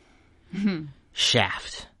year.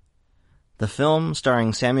 Shaft. The film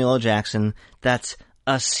starring Samuel L. Jackson that's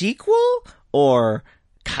a sequel or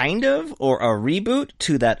kind of or a reboot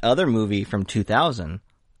to that other movie from 2000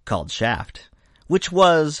 called Shaft, which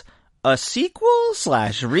was a sequel /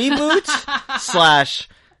 reboot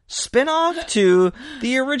 / spin-off to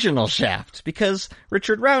the original Shaft, because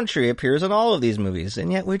Richard Roundtree appears in all of these movies,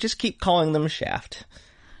 and yet we just keep calling them Shaft.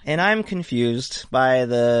 And I'm confused by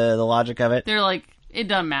the logic of it. They're like, it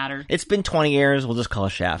doesn't matter. It's been 20 years, we'll just call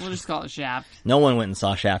it Shaft. We'll just call it Shaft. No one went and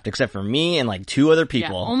saw Shaft except for me and like 2 other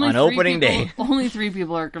people on opening day. Only 3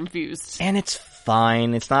 people are confused. And it's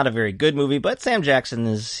fine. It's not a very good movie, but Sam Jackson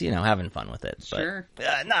is, having fun with it. Sure.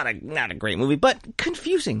 But, not a great movie, but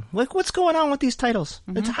confusing. Like, what's going on with these titles?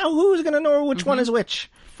 It's who's going to know which one is which?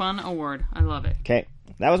 Fun award. I love it. Okay.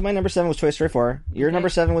 That was my number 7 was Toy Story 4. Your number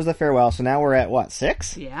 7 was The Farewell, so now we're at what,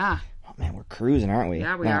 6? Yeah. Oh man, we're cruising, aren't we?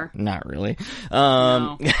 Yeah, we are. Not really.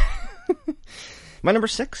 No. My number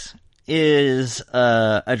 6 is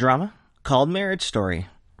a drama called Marriage Story.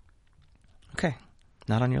 Okay.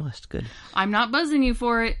 Not on your list. Good. I'm not buzzing you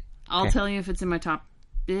for it. I'll tell you if it's in my top.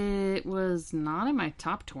 It was not in my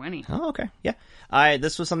top 20. Oh, okay. Yeah.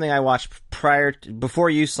 This was something I watched before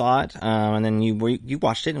you saw it, and then you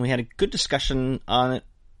watched it, and we had a good discussion on it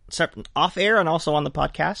off air and also on the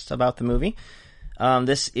podcast about the movie.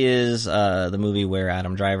 This is the movie where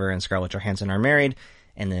Adam Driver and Scarlett Johansson are married,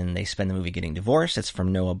 and then they spend the movie getting divorced. It's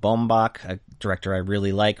from Noah Baumbach, a director I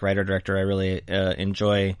really like, writer-director I really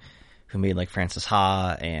enjoy, who made like Frances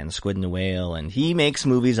Ha and Squid and the Whale, and he makes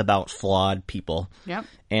movies about flawed people. Yep.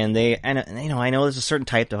 And I know there's a certain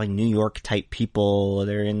type, they're like New York type people,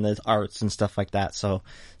 they're in the arts and stuff like that. So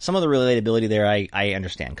some of the relatability there I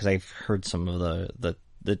understand, because I've heard some of the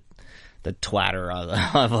twatter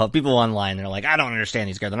of people online. They're like, I don't understand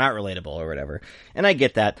these guys, they're not relatable or whatever. And I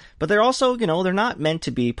get that. But they're also, they're not meant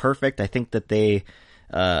to be perfect. I think that they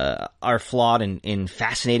are flawed in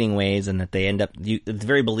fascinating ways, and that they end up, it's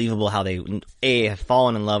very believable how they have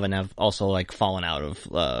fallen in love and have also like fallen out of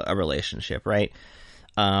a relationship, right?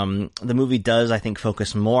 The movie does, I think,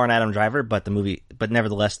 focus more on Adam Driver, but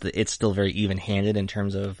nevertheless, it's still very even-handed in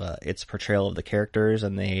terms of its portrayal of the characters,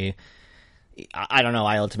 and I don't know,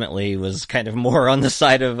 I ultimately was kind of more on the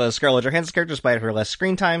side of Scarlett Johansson's character despite her less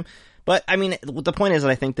screen time. But I mean, the point is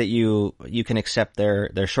that I think that you can accept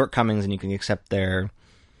their shortcomings, and you can accept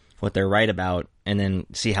what they're right about, and then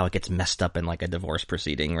see how it gets messed up in like a divorce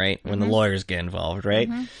proceeding, right? When the lawyers get involved, right?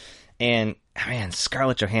 And man,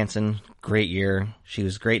 Scarlett Johansson, great year. She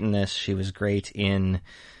was great in this. She was great in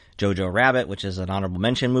Jojo Rabbit, which is an honorable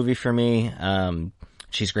mention movie for me.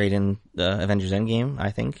 She's great in the Avengers Endgame,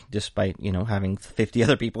 I think, despite, having 50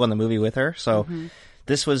 other people in the movie with her. So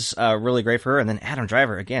this was really great for her. And then Adam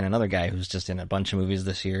Driver, again, another guy who's just in a bunch of movies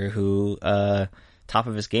this year who, top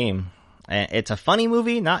of his game. It's a funny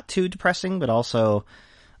movie, not too depressing, but also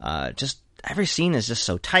just every scene is just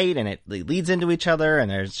so tight, and it leads into each other,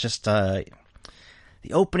 and there's just the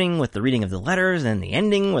opening with the reading of the letters, and the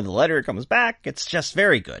ending when the letter comes back. It's just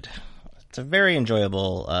very good. It's a very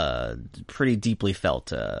enjoyable, pretty deeply felt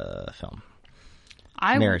film.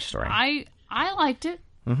 Marriage Story. I liked it.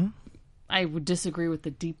 I would disagree with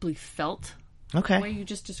the deeply felt way you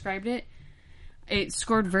just described it. It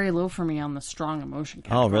scored very low for me on the strong emotion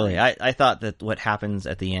category. Oh, really? I thought that what happens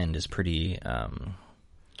at the end is pretty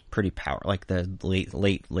like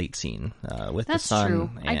the late scene with That's the son. True.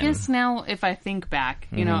 I guess now, if I think back,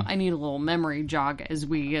 I need a little memory jog, as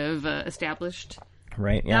we have established.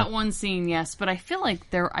 Right. Yeah. That one scene, yes, but I feel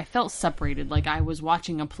like I felt separated, like I was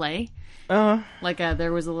watching a play. Like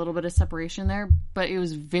there was a little bit of separation there, but it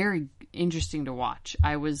was very interesting to watch.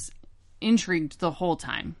 I was intrigued the whole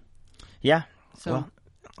time. Yeah. So well,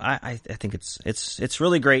 I think it's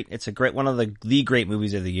really great. It's a great one of the great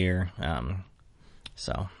movies of the year.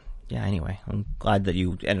 So yeah. Anyway, I'm glad that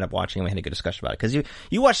you ended up watching and we had a good discussion about it, because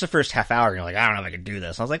you watched the first half hour and you're like, I don't know if I could do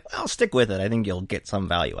this. I was like, well, stick with it. I think you'll get some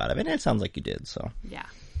value out of it. And it sounds like you did. So yeah,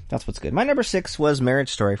 that's what's good. My number 6 was Marriage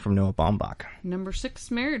Story from Noah Baumbach. Number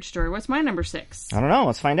 6, Marriage Story. What's my number 6? I don't know.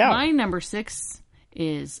 Let's find out. My number 6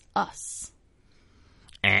 is Us.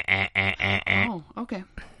 Oh, okay.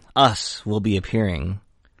 Us will be appearing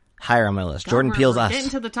higher on my list. Jordan Peele's Us.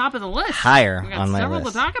 Getting to the top of the list. Higher on my list. We got several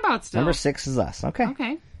to talk about still. Number 6 is Us. Okay.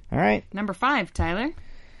 Okay. All right. Number 5, Tyler.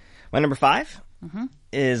 My number 5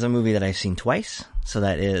 is a movie that I've seen twice. So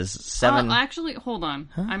that is 7. Actually, hold on.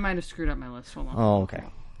 Huh? I might have screwed up my list. Hold on. Oh, okay.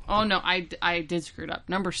 Oh, no, I did screw it up.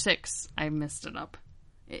 Number 6, I messed it up.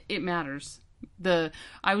 It matters.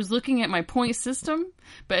 I was looking at my point system,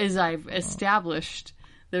 but as I've established,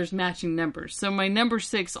 there's matching numbers. So my number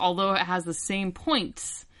 6, although it has the same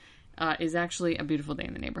points, is actually A Beautiful Day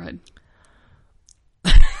in the Neighborhood.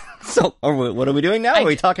 So, what are we doing now? Are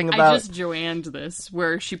we talking about... I just Joanned this,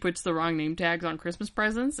 where she puts the wrong name tags on Christmas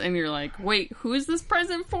presents, and you're like, wait, who is this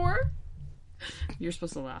present for? You're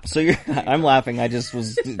supposed to laugh. So I'm laughing. I just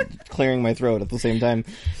was clearing my throat at the same time.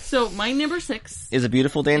 So my number 6 is A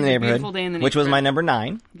Beautiful Day in the Neighborhood, which was my number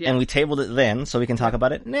 9, and we tabled it then, so we can talk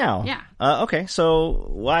about it now. Yeah. Okay. So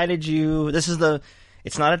why did you? This is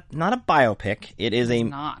It's not a biopic. It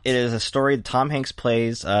is a story that Tom Hanks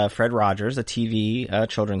plays Fred Rogers, a TV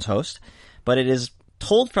children's host, but it is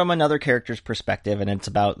told from another character's perspective, and it's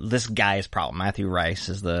about this guy's problem. Matthew Rice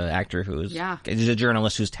is the actor he's a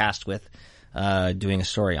journalist who's tasked with doing a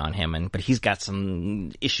story on him, but he's got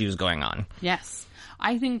some issues going on. Yes.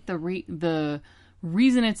 I think the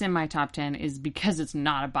reason it's in my top 10 is because it's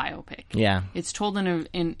not a biopic. Yeah. It's told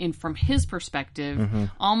in from his perspective,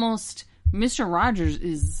 almost. Mr. Rogers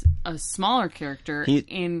is a smaller character,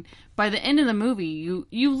 and by the end of the movie,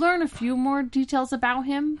 you learn a few more details about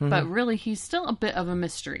him, but really, he's still a bit of a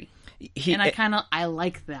mystery. And I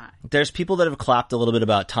like that. There's people that have clapped a little bit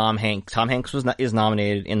about Tom Hanks. Tom Hanks is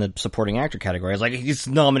nominated in the supporting actor category. It's like, he's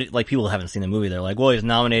nominated, like, people haven't seen the movie. They're like, well, he's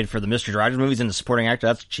nominated for the Mr. Rogers movies in the supporting actor.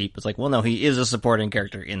 That's cheap. It's like, well, no, he is a supporting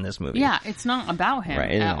character in this movie. Yeah, it's not about him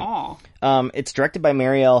at all. It's directed by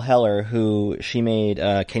Marielle Heller, who she made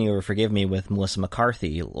Can You Ever Forgive Me with Melissa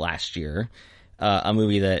McCarthy last year. A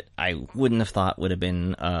movie that I wouldn't have thought would have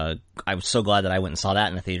been, I was so glad that I went and saw that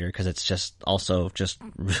in the theater, because it's just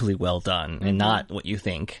really well done and not what you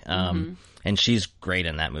think. And she's great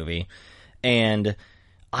in that movie. And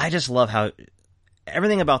I just love how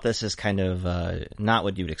everything about this is kind of not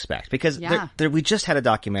what you'd expect, because we just had a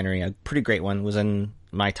documentary, a pretty great one, was in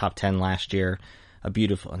my top 10 last year. Not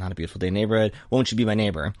a Beautiful Day Neighborhood, Won't You Be My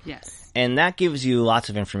Neighbor? Yes. And that gives you lots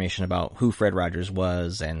of information about who Fred Rogers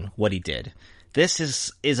was and what he did. This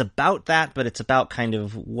is about that, but it's about kind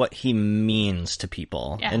of what he means to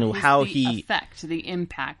people and how the effect, the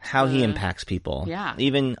impact, how he impacts people,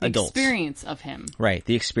 even the adults. Experience of him, right?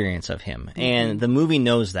 The experience of him, and the movie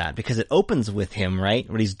knows that because it opens with him, right?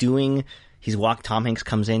 What he's doing. Tom Hanks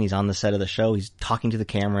comes in, he's on the set of the show, he's talking to the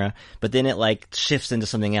camera, but then it like shifts into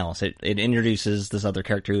something else. It introduces this other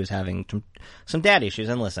character who's having some dad issues.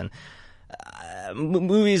 And listen,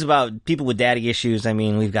 movies about people with daddy issues, I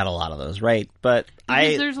mean, we've got a lot of those, right? But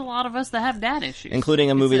there's a lot of us that have dad issues. Including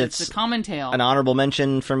a movie it's a common tale. An honorable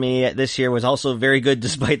mention for me this year was also very good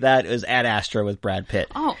despite that. It was Ad Astra with Brad Pitt.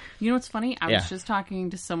 Oh, you know what's funny? I was just talking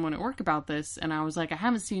to someone at work about this, and I was like, I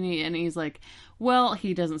haven't seen it, and he's like, well,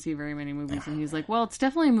 he doesn't see very many movies, and he's like, well, it's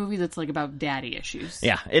definitely a movie that's like about daddy issues.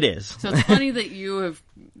 Yeah, it is. So it's funny that you have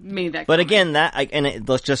made that But comment. again, it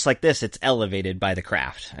looks just like this, it's elevated by the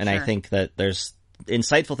craft, and I think that there's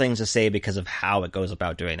insightful things to say because of how it goes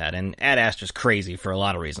about doing that. And Ad Astra's crazy for a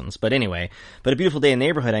lot of reasons. But anyway, A Beautiful Day in the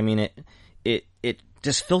Neighborhood, I mean, it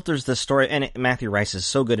just filters the story. And Matthew Rice is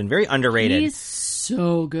so good and very underrated. He's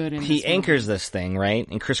so good in this He anchors this thing, right?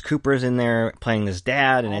 And Chris Cooper's in there playing this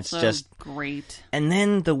dad, and also it's just great. And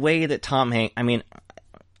then the way that Tom Hanks, I mean,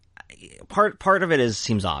 part of it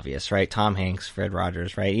seems obvious, right? Tom Hanks, Fred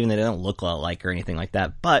Rogers, right? Even though they don't look alike or anything like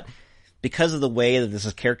that. But because of the way that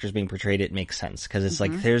this character is being portrayed, it makes sense. Because it's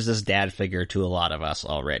like, there's this dad figure to a lot of us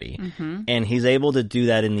already. And he's able to do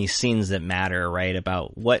that in these scenes that matter, right?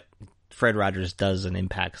 About what Fred Rogers does and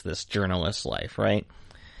impacts this journalist's life, right?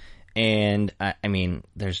 And, I mean,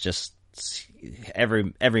 there's just...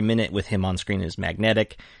 Every minute with him on screen is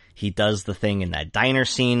magnetic. He does the thing in that diner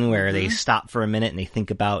scene where they stop for a minute and they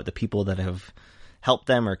think about the people that have helped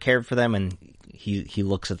them or cared for them, and he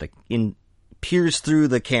looks at peers through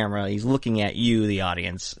the camera. He's looking at you, the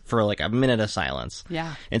audience, for like a minute of silence.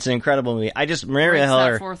 Yeah. It's an incredible movie. Maria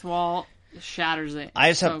Heller... that fourth wall, shatters it.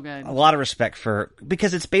 I just have a lot of respect for...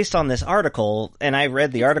 Because it's based on this article, and I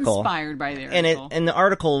read the article. Inspired by the article. And the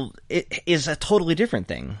article is a totally different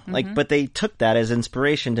thing. Like, but they took that as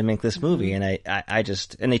inspiration to make this movie, and I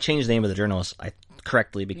just... And they changed the name of the journalist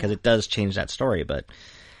correctly, because it does change that story, but...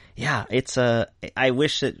 Yeah, it's I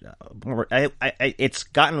wish that it's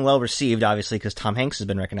gotten well received, obviously, because Tom Hanks has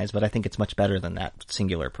been recognized, but I think it's much better than that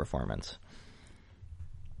singular performance.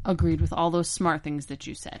 Agreed with all those smart things that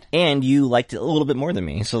you said. And you liked it a little bit more than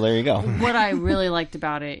me, so there you go. What I really liked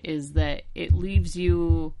about it is that it leaves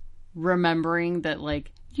you remembering that,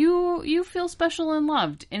 like, you feel special and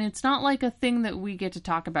loved, and it's not like a thing that we get to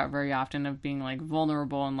talk about very often, of being like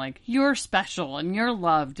vulnerable and like, you're special and you're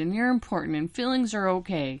loved and you're important and feelings are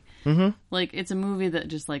okay. Like, it's a movie that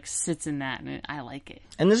just like sits in that, and I like it.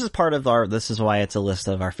 And this is part of this is why it's a list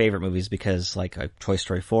of our favorite movies, because like Toy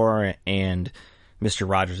Story 4 and Mr.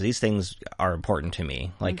 Rogers, these things are important to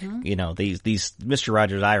me. Like, you know, these Mr.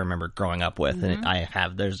 Rogers I remember growing up with,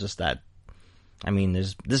 and there's just that. I mean,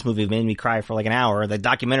 this movie made me cry for like an hour. The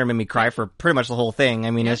documentary made me cry for pretty much the whole thing. I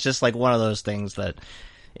mean, it's just like one of those things that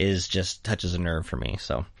just touches a nerve for me.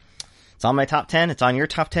 So it's on my top 10. It's on your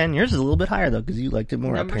top 10. Yours is a little bit higher, though, because you liked it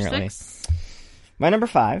more, apparently. 6? My number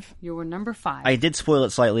 5. Your number 5. I did spoil it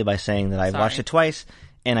slightly by saying that I watched it twice,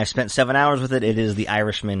 and I've spent 7 hours with it. It is The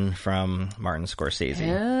Irishman from Martin Scorsese.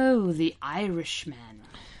 Oh, The Irishman.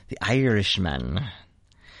 The Irishman.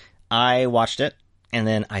 I watched it, and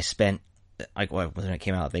then I spent... Like when it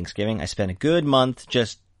came out at Thanksgiving, I spent a good month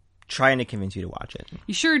just trying to convince you to watch it.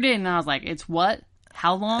 You sure did, and I was like, it's what?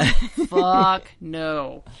 How long? Fuck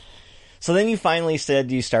no. So then you finally said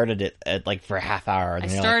you started it at like for a half hour. And I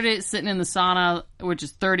started sitting in the sauna, which is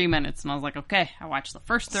 30 minutes, and I was like, okay, I watched the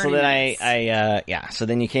first 30 minutes. So then so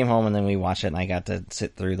then you came home, and then we watched it, and I got to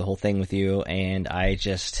sit through the whole thing with you, and God, it's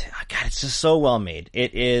just so well made.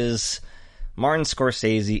 It is... Martin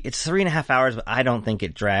Scorsese. It's 3.5 hours, but I don't think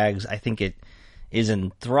it drags. I think it is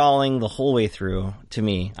enthralling the whole way through to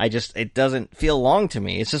me. It doesn't feel long to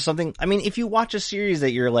me. It's just something, I mean, if you watch a series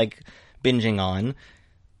that you're like binging on,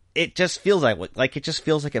 it just feels like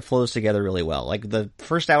it flows together really well. Like the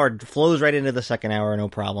first hour flows right into the second hour, no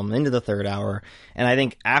problem, into the third hour. And I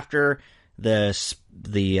think after the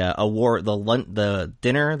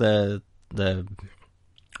dinner,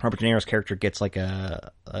 Robert De Niro's character gets like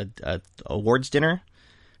a awards dinner.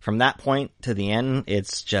 From that point to the end,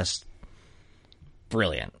 it's just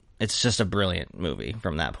brilliant. It's just a brilliant movie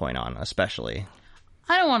from that point on, especially.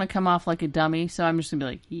 I don't want to come off like a dummy, so I'm just gonna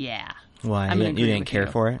be like, yeah. Why? You didn't care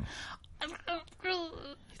for it?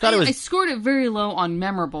 I scored it very low on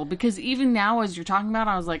memorable, because even now as you're talking about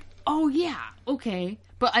it, I was like, oh yeah, okay.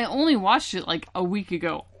 But I only watched it like a week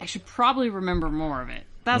ago. I should probably remember more of it.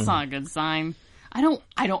 That's not a good sign. I don't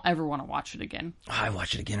ever want to watch it again. I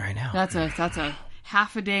watch it again right now. That's a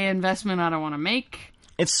half a day investment I don't want to make.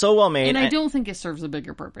 It's so well made. And I don't think it serves a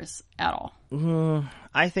bigger purpose at all.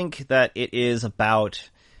 I think that it is about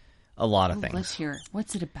a lot of things. Let's hear it.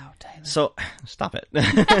 What's it about, Tyler? So, stop it.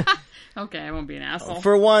 Okay, I won't be an asshole.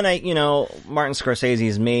 For one, Martin Scorsese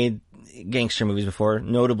has made gangster movies before,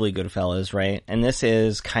 notably Goodfellas, right? And this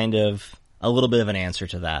is kind of a little bit of an answer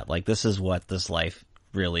to that. Like, this is what this life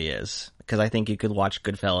really is. Because I think you could watch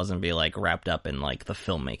Goodfellas and be, like, wrapped up in, like, the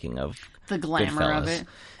filmmaking of the glamour Goodfellas. of it.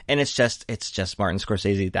 And it's just Martin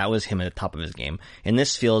Scorsese. That was him at the top of his game. And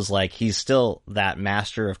this feels like he's still that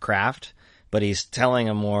master of craft, but he's telling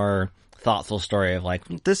a more thoughtful story of, like,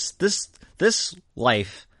 this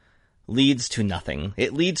life leads to nothing.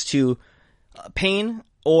 It leads to pain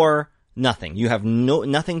or nothing. You have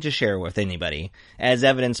nothing to share with anybody, as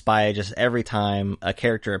evidenced by just every time a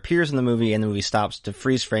character appears in the movie and the movie stops to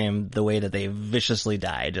freeze frame the way that they viciously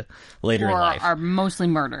died later in life. Or are mostly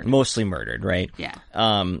murdered. Mostly murdered, right? Yeah.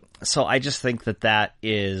 So I just think that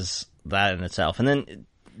is that in itself. And then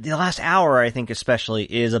the last hour, I think especially,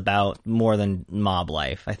 is about more than mob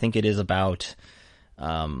life. I think it is about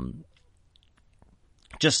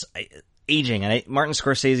just aging. And Martin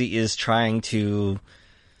Scorsese is trying to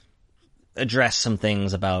address some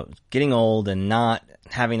things about getting old and not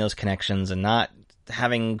having those connections and not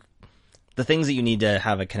having the things that you need to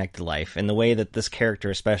have a connected life, and the way that this character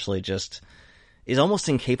especially just is almost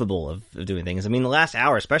incapable of doing things. I mean, the last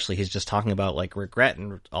hour especially, he's just talking about, like, regret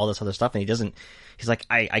and all this other stuff, and he's like,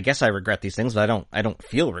 I guess I regret these things, but I don't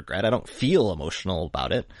feel regret. I don't feel emotional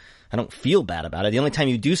about it. I don't feel bad about it. The only time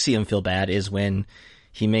you do see him feel bad is when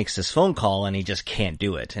he makes this phone call and he just can't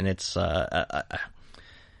do it. And it's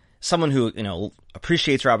someone who,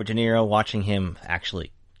 appreciates Robert De Niro, watching him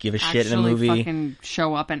actually give a shit in a movie, fucking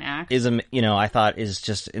show up and act, is, I thought is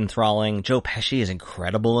just enthralling. Joe Pesci is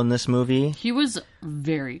incredible in this movie. He was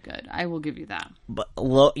very good. I will give you that. But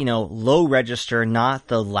low register, not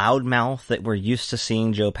the loudmouth that we're used to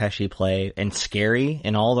seeing Joe Pesci play, and scary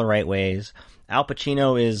in all the right ways. Al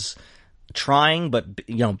Pacino is trying, but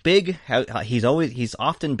big. He's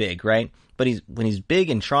often big, right? But when he's big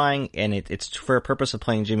and trying, and it's for a purpose of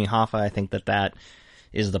playing Jimmy Hoffa, I think that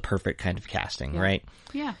is the perfect kind of casting, right?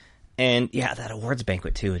 Yeah. And yeah, that awards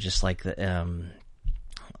banquet too is just like the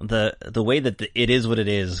way that It Is What It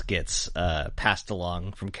Is gets passed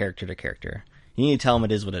along from character to character. You need to tell them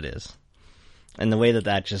it is what it is, and the way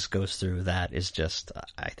that just goes through that is just,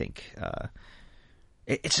 I think,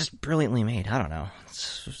 it's just brilliantly made. I don't know.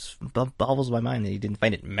 It boggles my mind that you didn't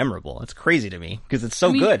find it memorable. It's crazy to me because it's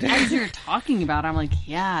so good. As you're talking about it, I'm like,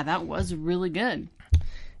 yeah, that was really good.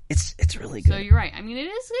 It's really good. So you're right. I mean,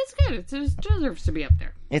 it's good. It deserves to be up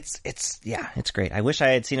there. It's great. I wish I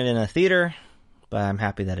had seen it in a theater, but I'm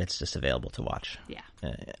happy that it's just available to watch. Yeah.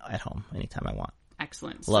 At home anytime I want.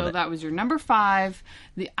 Excellent. Love so it. That was your number 5,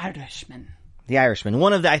 The Irishman. The Irishman,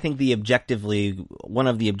 one of the objective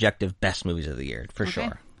best movies of the year, for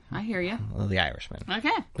sure. I hear you. The Irishman.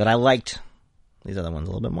 Okay. But I liked these other ones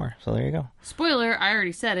a little bit more, so there you go. Spoiler, I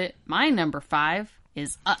already said it. My number 5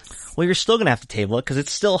 is Us. Well, you're still going to have to table it because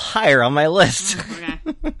it's still higher on my list. Okay.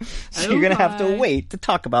 So you're going to have to wait to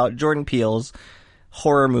talk about Jordan Peele's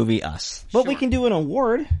horror movie Us. But we can do an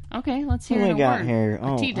award. Okay, let's hear What an we got award. here?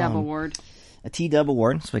 A T-Dub award. A T-Dub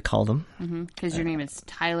award, that's what we called them. Because your name is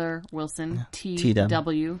Tyler Wilson. T-Dub.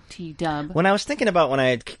 T-Dub. When I was thinking about when I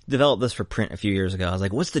had developed this for print a few years ago, I was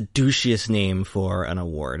like, what's the douchiest name for an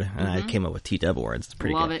award? And I came up with T-Dub awards. It's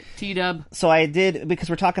pretty Love good. it. T-Dub. So I did,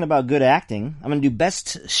 because we're talking about good acting, I'm going to do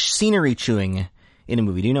best scenery chewing in a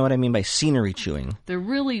movie. Do you know what I mean by scenery chewing? They're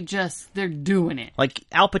really they're doing it. Like,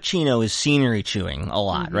 Al Pacino is scenery chewing a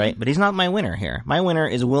lot, right? But he's not my winner here. My winner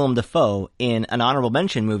is Willem Dafoe in an honorable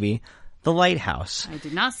mention movie, The Lighthouse. I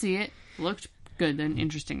did not see it. Looked good and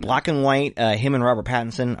interesting. Black and white. Him and Robert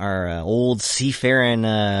Pattinson are old seafaring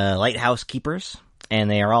lighthouse keepers,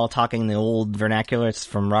 and they are all talking the old vernacular. It's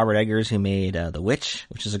from Robert Eggers, who made The Witch,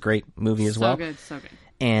 which is a great movie as well. So good.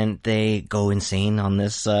 And they go insane on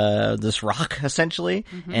this rock, essentially.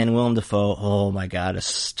 And Willem Dafoe, oh my god,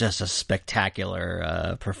 it's just a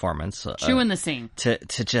spectacular performance. Chewing the scene. To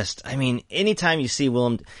just, I mean, anytime you see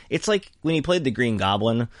Willem, it's like when he played the Green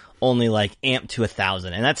Goblin, only like amped to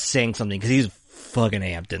 1,000. And that's saying something, because he's fucking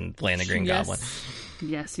amped in playing the Green Goblin.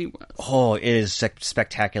 Yes, he was. Oh, it is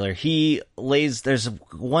spectacular. There's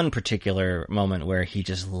one particular moment where he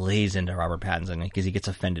just lays into Robert Pattinson because he gets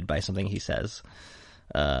offended by something he says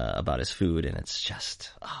about his food, and it's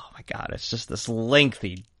just, oh my god, it's just this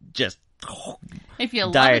lengthy, just if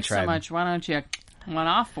you diatribe. love it so much, why don't you went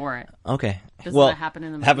off for it? Okay, Doesn't that happen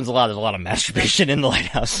in the movie? It happens a lot. There's a lot of masturbation in the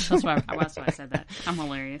lighthouse. That's why I said that. I'm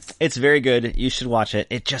hilarious. It's very good. You should watch it.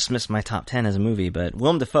 It just missed my top 10 as a movie, but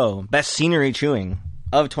Willem Dafoe, best scenery chewing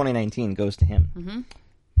of 2019 goes to him. Mm-hmm.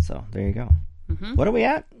 So there you go. Mm-hmm. What are we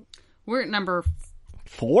at? We're at number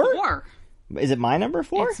 4? 4. Is it my number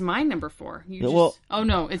 4? It's my number 4. Oh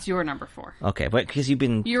no, it's your number 4. Okay, but because you've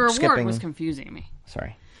been your skipping... award was confusing me.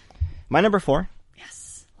 Sorry. My number 4.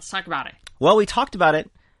 Yes. Let's talk about it. Well, we talked about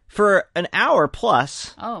it for an hour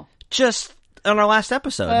plus. Oh. Just on our last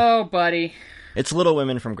episode. Oh, buddy. It's Little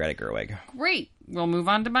Women from Greta Gerwig. Great. We'll move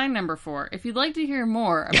on to my number 4. If you'd like to hear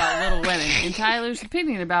more about Little Women and Tyler's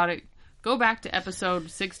opinion about it, go back to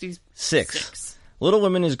episode 66. Little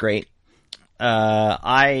Women is great.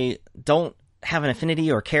 I don't have an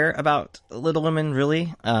affinity or care about Little Women,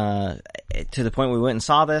 really, to the point we went and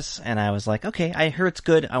saw this, and I was like, okay, I hear it's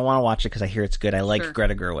good. I want to watch it because I hear it's good. I like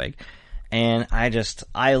Greta Gerwig. And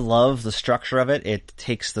I love the structure of it. It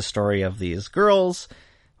takes the story of these girls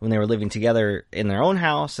when they were living together in their own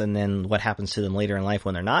house, and then what happens to them later in life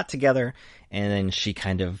when they're not together, and then she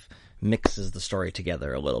kind of mixes the story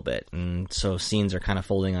together a little bit, and so scenes are kind of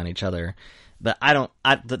folding on each other. But I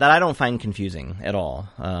don't find confusing at all.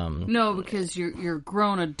 No, because you're a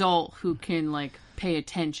grown adult who can like pay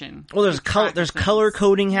attention. Well, there's color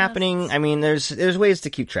coding happening. I mean, there's ways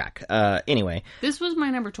to keep track. Anyway, this was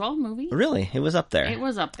my number 12 movie. Really, it was up there. It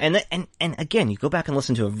was up there. And again, you go back and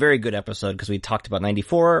listen to a very good episode because we talked about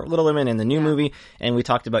 94 Little Women and the new movie, and we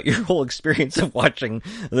talked about your whole experience of watching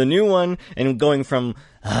the new one and going from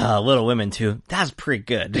Little Women to that's pretty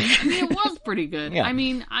good. I mean, it was pretty good. Yeah. I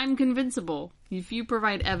mean, I'm convincible. If you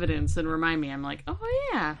provide evidence and remind me, I'm like, oh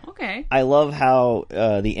yeah, okay. I love how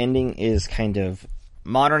the ending is kind of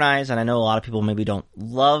modernized, and I know a lot of people maybe don't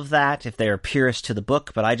love that if they're purists to the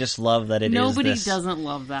book, but I just love that Nobody doesn't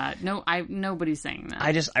love that. No, nobody's saying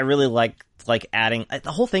that. I really like adding,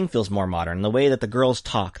 the whole thing feels more modern. The way that the girls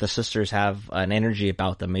talk, the sisters have an energy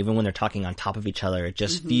about them, even when they're talking on top of each other. It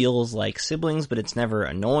just feels like siblings, but it's never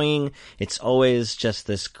annoying. It's always just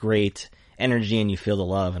this great energy, and you feel the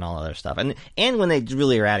love and all other stuff. And when they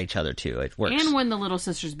really are at each other too, it works. And when the little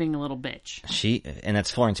sister's being a little bitch. And that's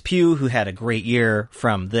Florence Pugh, who had a great year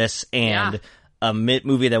from this and a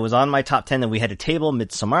movie that was on my top 10 that we had to table,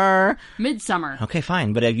 Midsommar. Okay,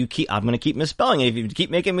 fine, but I'm going to keep misspelling it if you keep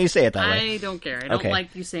making me say it that way. I don't care. I don't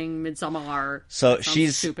like you saying Midsommar. So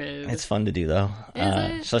she's stupid. It's fun to do though.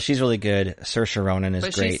 Is it? So she's really good. Saoirse Ronan is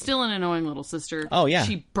great. But she's still an annoying little sister. Oh yeah.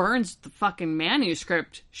 She burns the fucking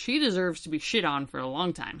manuscript. She deserves to be shit on for a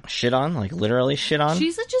long time. Shit on? Like literally shit on?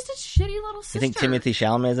 She's just a shitty little sister. You think Timothée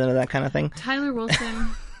Chalamet is into that kind of thing? Tyler Wilson.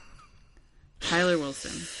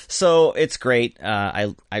 So it's great.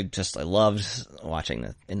 I loved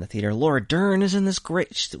watching in the theater. Laura Dern is in this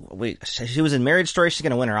great. She was in Marriage Story. She's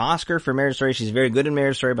going to win her Oscar for Marriage Story. She's very good in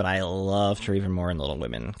Marriage Story, but I loved her even more in Little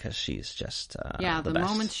Women because she's just the best.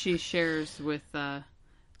 Moments she shares with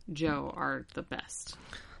Joe are the best.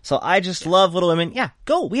 So I just love Little Women. Yeah,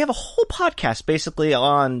 go. We have a whole podcast basically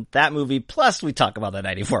on that movie. Plus, we talk about that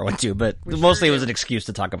 94 one too, but mostly it was an excuse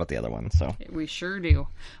to talk about the other one. So we sure do.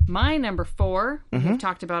 My number 4, we've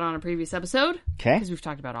talked about on a previous episode. Okay. Because we've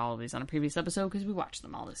talked about all of these on a previous episode because we watched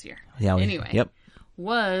them all this year. Yeah. Anyway.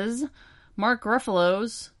 Was Mark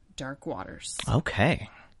Ruffalo's Dark Waters. Okay.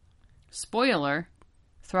 Spoiler,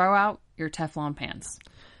 throw out your Teflon pans.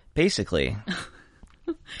 Basically.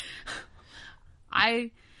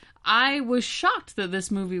 I was shocked that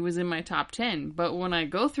this movie was in my top 10, but when I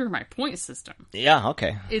go through my point system... Yeah,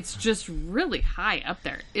 okay. It's just really high up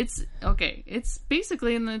there. It's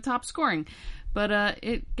basically in the top scoring, but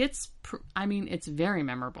it gets... it's very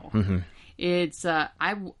memorable. Mm-hmm. It's...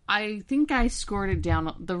 I think I scored it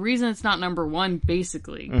down... The reason it's not number 1,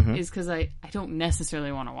 basically, is because I don't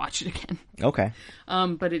necessarily want to watch it again. Okay.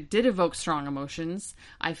 But it did evoke strong emotions.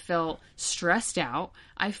 I felt stressed out.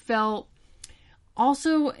 I felt...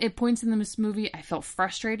 Also, at points in this movie, I felt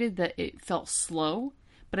frustrated that it felt slow,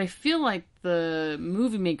 but I feel like the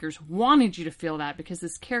movie makers wanted you to feel that because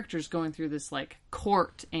this character is going through this, like,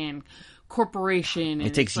 court and corporation. And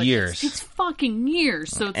it takes years. It's fucking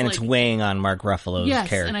years. So it's weighing on Mark Ruffalo's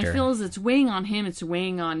character. Yes, and I feel as it's weighing on him, it's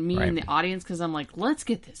weighing on me and the audience because I'm like, let's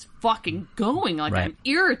get this fucking going. Like, I'm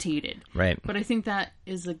irritated. Right. But I think that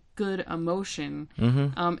is a good emotion.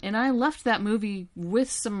 Mm-hmm. And I left that movie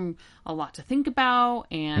with a lot to think about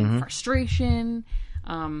and frustration.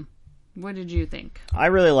 What did you think? I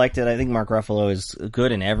really liked it. I think Mark Ruffalo is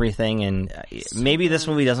good in everything, and maybe this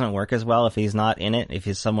movie doesn't work as well if he's not in it, if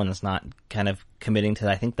he's someone that's not kind of committing to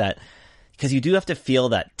that. I think that, because you do have to feel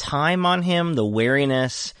that time on him, the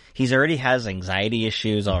wariness. He's already has anxiety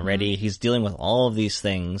issues already. He's dealing with all of these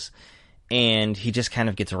things. and he just kind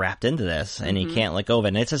of gets wrapped into this, and he can't let go of it.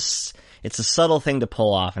 And it's a subtle thing to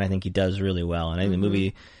pull off, and I think he does really well. And I think the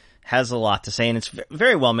movie has a lot to say, and it's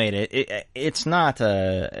very well made. It's not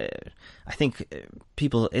I think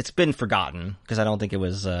it's been forgotten because I don't think it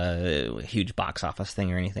was a huge box office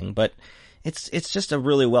thing or anything, but it's just a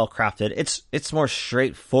really well crafted. It's more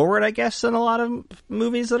straightforward, I guess, than a lot of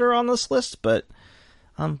movies that are on this list, but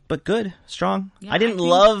good, strong. Yeah,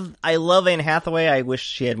 I love Anne Hathaway. I wish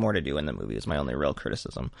she had more to do in the movie is my only real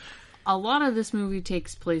criticism. A lot of this movie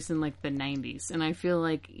takes place in like the 90s, and I feel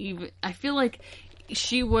like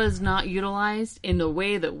she was not utilized in the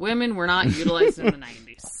way that women were not utilized in the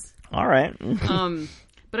 90s. All right.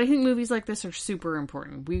 But I think movies like this are super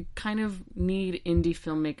important. We kind of need indie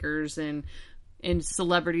filmmakers and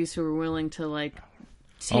celebrities who are willing to like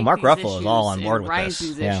take Mark these Ruffalo is all on board with rise this.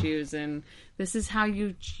 these Yeah. issues, and this is how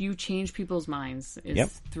you change people's minds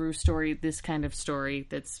is through this kind of story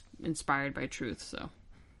that's inspired by truth. So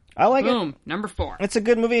I like it. boom, number 4. It's a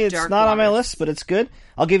good movie. It's Dark not on my Waters. list, but it's good.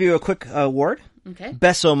 I'll give you a quick award. Okay.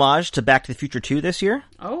 Best homage to Back to the Future 2 this year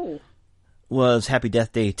Oh. was Happy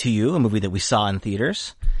Death Day to You, a movie that we saw in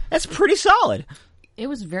theaters. That's pretty solid. It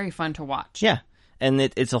was very fun to watch. Yeah. And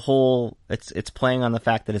it's a whole, it's playing on the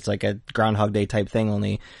fact that it's like a Groundhog Day type thing,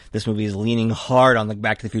 only this movie is leaning hard on the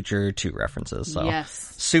Back to the Future 2 references. So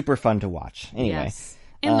Yes. super fun to watch. Anyway. Yes.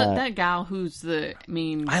 And that gal who's the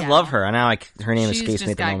main I gal, love her. And now her name she's escapes me just at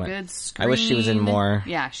the got moment. good screen. I wish she was in more.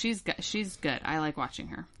 Yeah, she's good. I like watching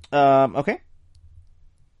her. Okay.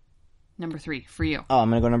 Number 3 for you. Oh,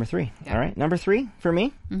 I'm going to go number 3. Yeah. All right. Number 3 for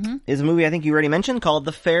me is a movie I think you already mentioned called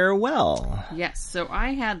The Farewell. Yes. So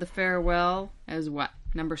I had The Farewell as what?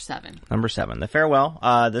 Number 7. Number 7, The Farewell.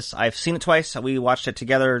 I've seen it twice. We watched it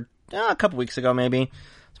together a couple weeks ago, maybe.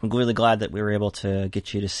 So I'm really glad that we were able to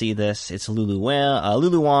get you to see this. It's Lulu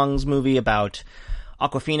Wang's movie about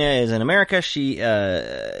Awkwafina is in America. She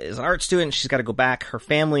is an art student. She's got to go back. Her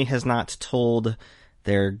family has not told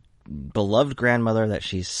their beloved grandmother that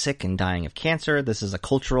she's sick and dying of cancer. This is a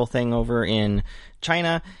cultural thing over in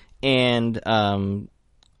China, and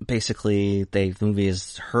basically the movie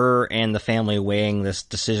is her and the family weighing this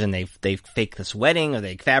decision. They fake this wedding, or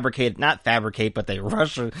they not fabricate, but they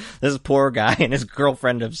rush this poor guy and his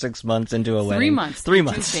girlfriend of 6 months into a wedding. 3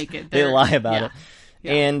 months. Fake it. They lie about yeah. it.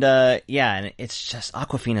 Yeah. And it's just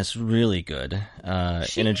Awkwafina's really good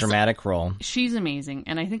in a dramatic role. She's amazing,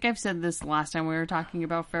 and I think I've said this last time we were talking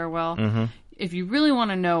about Farewell. Mm-hmm. If you really want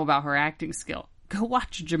to know about her acting skill, go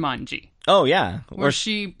watch Jumanji. Oh yeah, where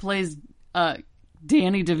she plays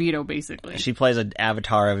Danny DeVito, basically. She plays an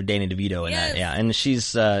avatar of Danny DeVito in that. Yeah, and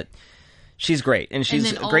she's great, and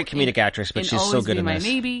she's a great comedic actress, but she's so good in this.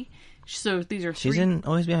 Maybe. So these are 3. She's in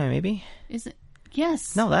Always Be My Maybe. Is it?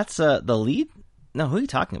 Yes. No, that's the lead. No, who are you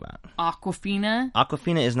talking about? Awkwafina.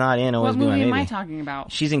 Awkwafina is not in Always What Be My movie Maybe. am I talking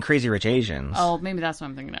about? She's in Crazy Rich Asians. Oh, maybe that's what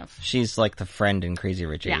I'm thinking of. She's like the friend in Crazy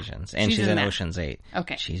Rich Asians, and she's in that. Ocean's 8.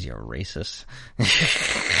 Okay. She's your racist.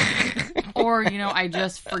 Or, I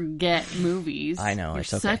just forget movies. I know. You're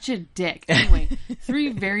it's okay. such a dick. Anyway, 3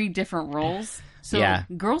 very different roles. So, Yeah.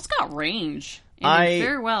 girl's got range. And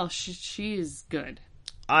very well, she is good.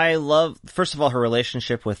 I love, first of all, her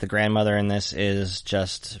relationship with the grandmother in this is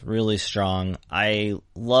just really strong. I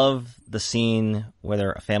love the scene where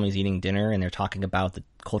their family's eating dinner and they're talking about the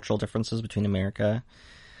cultural differences between America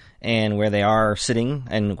and where they are sitting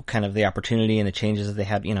and kind of the opportunity and the changes that they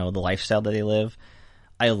have, the lifestyle that they live.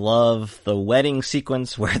 I love the wedding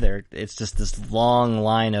sequence where it's just this long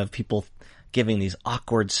line of people giving these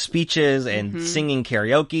awkward speeches and singing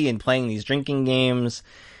karaoke and playing these drinking games.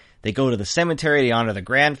 They go to the cemetery to honor the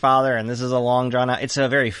grandfather, and this is a long drawn out. It's a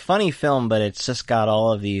very funny film, but it's just got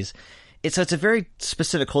all of these. It's a very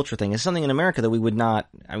specific culture thing. It's something in America that we would not.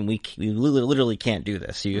 I mean, we literally can't do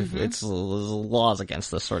this. It's laws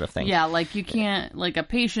against this sort of thing. Yeah, like you can't. Like a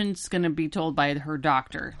patient's going to be told by her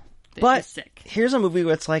doctor that But she's sick. Here's a movie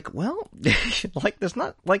where it's like, well, this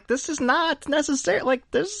is not necessary.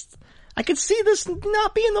 Like there's. I could see this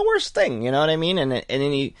not being the worst thing, you know what I mean? And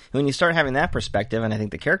then when you start having that perspective, and I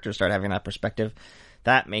think the characters start having that perspective,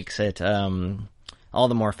 that makes it all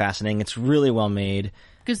the more fascinating. It's really well made.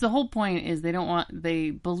 Because the whole point is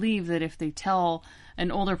they believe that if they tell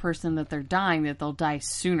an older person that they're dying, that they'll die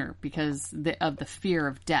sooner because of the fear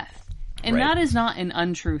of death. And Right. that is not an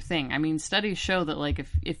untrue thing. I mean, studies show that like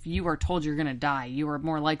if you are told you're going to die, you are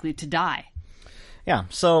more likely to die. Yeah,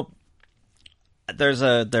 so there's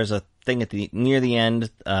a thing near the end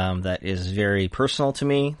that is very personal to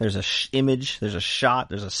me. There's a image, there's a shot,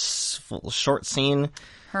 there's a short scene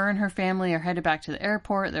Her and her family are headed back to the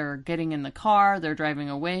airport. They're getting in the car. They're driving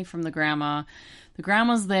away from the grandma. The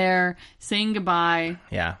grandma's there saying goodbye.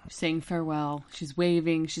 Yeah. Saying farewell. She's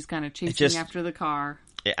waving. She's kind of chasing after the car.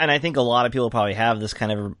 And I think a lot of people probably have this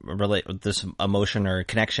kind of this emotion or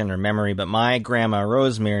connection or memory. But my grandma,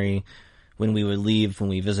 Rosemary, when we would leave, when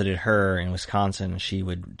we visited her in Wisconsin, she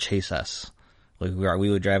would chase us. Like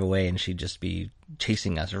we would drive away and she'd just be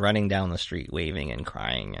chasing us, running down the street, waving and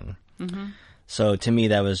crying. And so to me,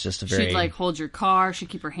 that was just a very... She'd like hold your car. She'd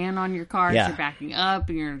keep her hand on your car. Yeah. You're backing up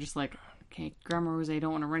and you're just like, okay, Grandma Rose, I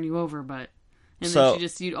don't want to run you over, but... And then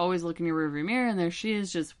you'd always look in your rearview mirror, and there she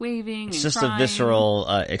is, just waving and It's just crying. a visceral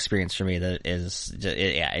experience for me that is,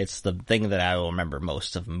 it's the thing that I will remember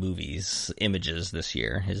most of movies, images this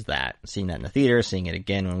year, is that. Seeing that in the theater, seeing it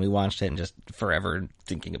again when we watched it, and just forever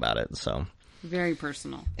thinking about it, so. Very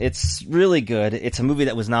personal. It's really good. It's a movie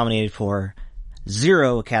that was nominated for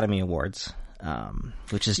 0 Academy Awards.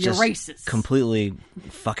 Which is just racist. Completely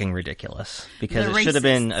fucking ridiculous. Because it should have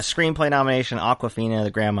been a screenplay nomination, Awkwafina,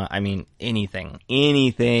 the grandma, I mean, anything.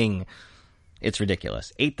 It's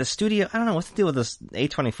ridiculous. The studio, I don't know, what's the deal with this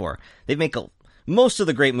A24? They make most of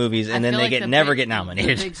the great movies, and then they never get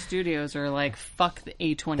nominated. The big studios are like, fuck the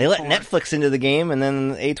A24. They let Netflix into the game, and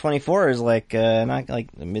then A24 is like, not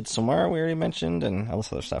like Midsommar, we already mentioned, and all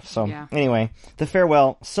this other stuff. So, Anyway, The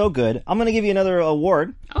Farewell, so good. I'm going to give you another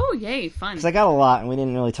award. Oh, yay, fun. Because I got a lot, and we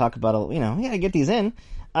didn't really talk about it. You know, we got to get these in.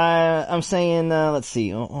 I'm saying, let's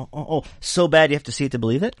see. So Bad You Have to See It to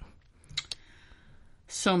Believe It.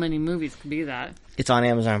 So many movies could be that. It's on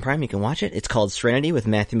Amazon Prime. You can watch it. It's called Serenity with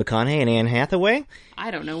Matthew McConaughey and Anne Hathaway.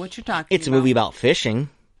 I don't know what you're talking about. It's a movie about fishing.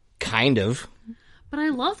 Kind of. But I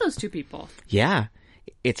love those two people. Yeah.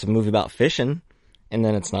 It's a movie about fishing. And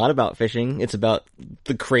then it's not about fishing. It's about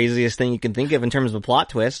the craziest thing you can think of in terms of a plot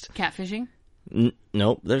twist. Catfishing?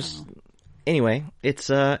 Nope. There's... Anyway,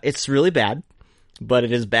 it's really bad. But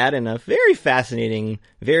it is bad in a very fascinating,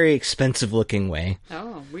 very expensive-looking way.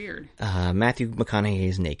 Oh, weird. Matthew McConaughey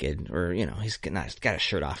is naked, or, you know, he's got his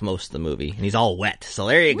shirt off most of the movie, and he's all wet. So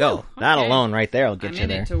there you go. Okay. That alone right there will get you there.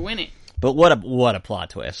 I'm in it to win it. But what a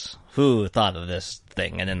plot twist. Who thought of this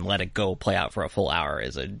thing and then let it go play out for a full hour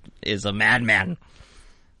is a madman.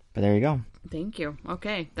 But there you go. Thank you.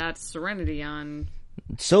 Okay, that's Serenity on...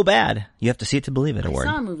 So Bad You Have to See It to Believe It award.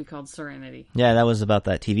 I saw a movie called Serenity. Yeah, that was about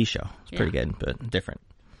that TV show. It's pretty good, but different.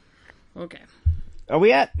 Okay. Are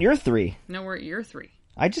we at your 3? No, we're at your 3.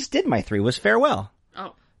 I just did my 3. Was Farewell.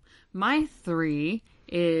 Oh. My 3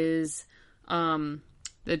 is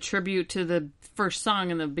the tribute to the first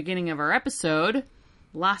song in the beginning of our episode,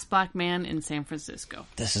 Last Black Man in San Francisco.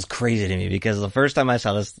 This is crazy to me because the first time I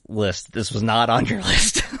saw this list, this was not on your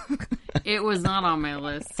list. It was not on my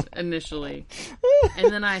list initially.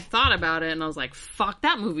 And then I thought about it and I was like, fuck,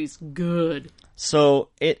 that movie's good. So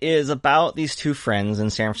it is about these two friends in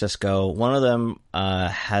San Francisco. One of them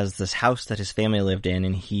has this house that his family lived in,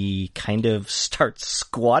 and he kind of starts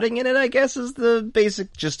squatting in it, I guess, is the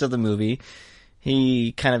basic gist of the movie.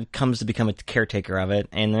 He kind of comes to become a caretaker of it,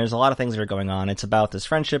 and there's a lot of things that are going on. It's about this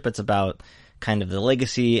friendship. It's about kind of the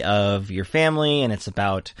legacy of your family, and it's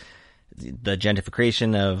about the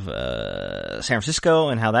gentrification of San Francisco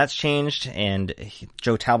and how that's changed. And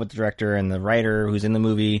Joe Talbot, the director, and the writer who's in the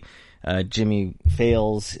movie, Jimmy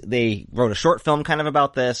Fails, they wrote a short film kind of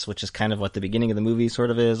about this, which is kind of what the beginning of the movie sort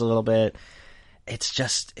of is a little bit.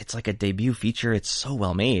 It's like a debut feature. It's so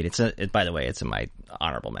well made. By the way, it's in my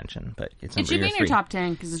honorable mention, but it's number 3. It should be in your top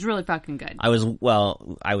 10 because it's really fucking good.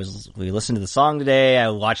 We listened to the song today. I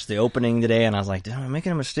watched the opening today, and I was like, am I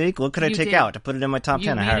making a mistake? What could I take out to put it in my top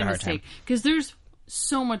 10? I had a hard time. Because there's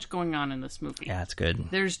so much going on in this movie. Yeah, it's good.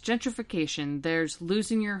 There's gentrification. There's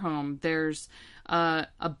losing your home. There's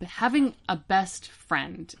having a best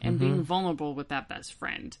friend and being vulnerable with that best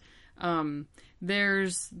friend.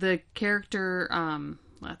 There's the character,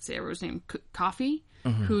 let's say I wrote his name, Coffee,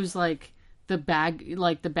 who's like the bad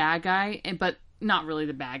guy, but not really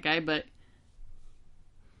the bad guy, but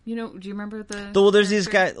you know, do you remember the? Well, there's these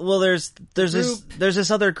guys. Well, there's this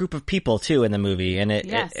other group of people too in the movie, and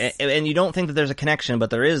and you don't think that there's a connection, but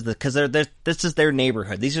there is, because this is their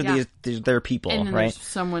neighborhood. These are their people, and then right? There's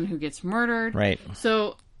someone who gets murdered, right?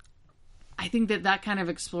 So, I think that kind of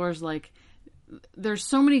explores like. There's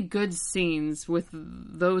so many good scenes with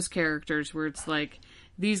those characters where it's like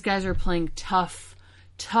these guys are playing tough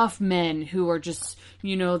men who are just,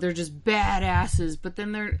 you know, they're just badasses, but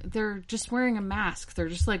then they're just wearing a mask. They're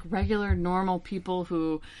just like regular normal people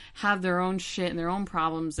who have their own shit and their own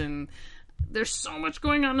problems, and there's so much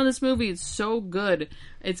going on in this movie. It's so good.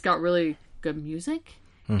 It's got really good music.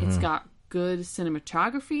 It's got good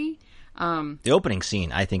cinematography. The opening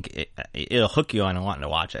scene, I think it'll hook you on wanting to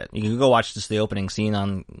watch it. You can go watch just the opening scene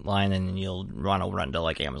online, and you'll run to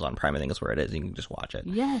like Amazon Prime. I think is where it is. You can just watch it.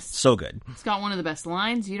 Yes. So good. It's got one of the best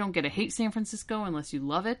lines. You don't get to hate San Francisco unless you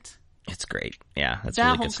love it. It's great. Yeah, that's that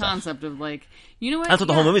really whole good stuff. concept of like, you know what? That's what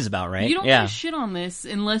the whole movie's about, right? You don't get shit on this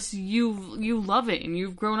unless you love it and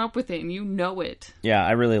you've grown up with it and you know it. Yeah,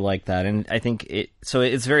 I really like that, and I think it's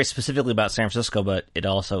very specifically about San Francisco, but it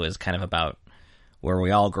also is kind of about where we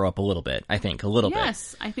all grow up a little bit. I think a little bit.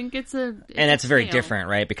 Yes, I think it's and that's very different,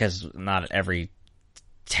 right? Because not every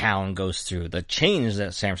town goes through the change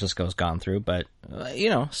that San Francisco's gone through, but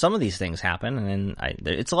some of these things happen, and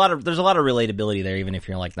there's a lot of relatability there, even if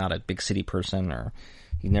you're like not a big city person or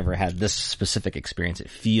you've never had this specific experience. It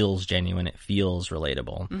feels genuine. It feels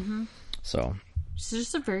relatable. Mm-hmm. So it's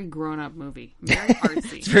just a very grown-up movie. Very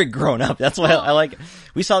artsy. It's very grown-up. That's why I like it.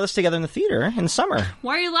 We saw this together in the theater in summer.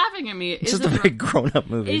 Why are you laughing at me? It's just a very grown-up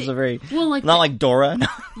movie. It's a very... like not like Dora.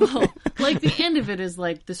 Well, like the end of it is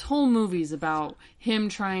like this whole movie's about him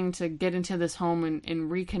trying to get into this home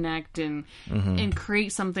and reconnect and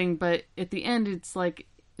create something, but at the end it's like,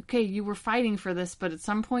 okay, you were fighting for this, but at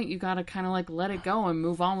some point you gotta kind of like let it go and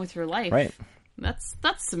move on with your life. Right. That's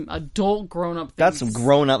some adult grown-up things. That's some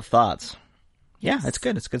grown-up thoughts. Yes. Yeah, it's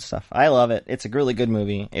good. It's good stuff. I love it. It's a really good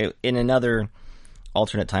movie. In another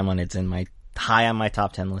alternate timeline, it's in my high on my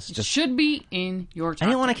top 10 list. Just should be in your top I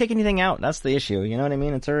didn't want to kick anything out. That's the issue. You know what I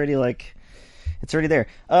mean? It's already there.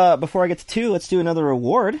 Before I get to 2, let's do another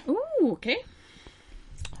award. Ooh, okay.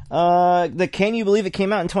 The Can You Believe It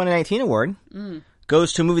Came Out in 2019 award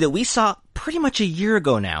goes to a movie that we saw pretty much a year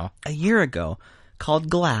ago, called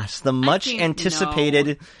Glass, the much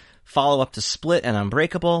anticipated follow-up to Split and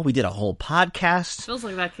Unbreakable. We did a whole podcast. Feels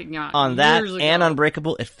like that came out on that years ago. And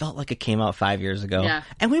Unbreakable. It felt like it came out 5 years ago. Yeah.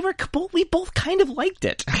 And we both kind of liked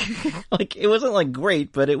it. Like, it wasn't like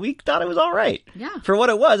great, but we thought it was all right. Yeah. For what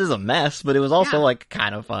it was a mess, but it was also like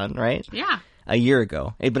kind of fun, right? Yeah. A year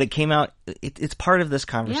ago. But it came out, it's part of this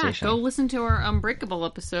conversation. Yeah, go listen to our Unbreakable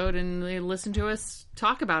episode and listen to us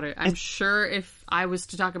talk about it. I'm sure if I was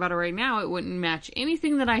to talk about it right now, it wouldn't match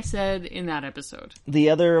anything that I said in that episode.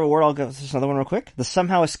 The other award, I'll go to another one real quick. The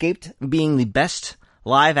Somehow Escaped being the best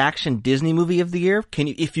live-action Disney movie of the year.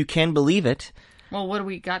 If you can believe it. Well, what do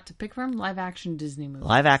we got to pick from? Live-action Disney movie.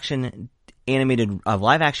 Live-action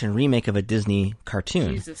remake of a Disney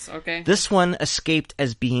cartoon. Jesus, okay. This one escaped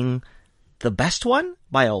as being the best one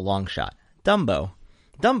by a long shot. Dumbo.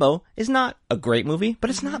 Dumbo is not a great movie, but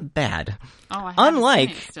it's not bad. Oh, I haven't seen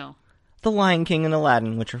it still. The Lion King and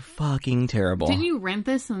Aladdin, which are fucking terrible. Didn't you rent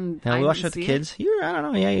this? And we watched it with the kids. I don't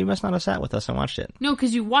know. Yeah, you must not have sat with us and watched it. No,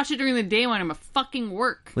 because you watched it during the day when I'm at fucking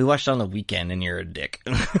work. We watched it on the weekend, and you're a dick.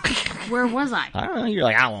 Where was I? I don't know. You're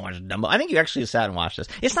like, I don't want to watch Dumbo. I think you actually sat and watched this.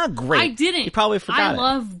 It's not great. I didn't. You probably forgot I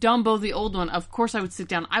love Dumbo, the old one. Of course I would sit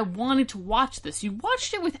down. I wanted to watch this. You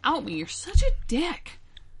watched it without me. You're such a dick.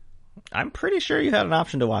 I'm pretty sure you had an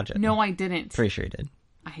option to watch it. No, I didn't. Pretty sure you did.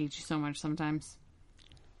 I hate you so much sometimes.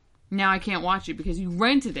 Now I can't watch it because you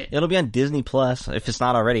rented it. It'll be on Disney Plus if it's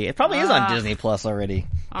not already. It probably is on Disney Plus already.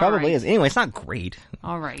 Probably is. Anyway, it's not great.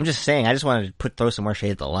 All right. I'm just saying. I just wanted to throw some more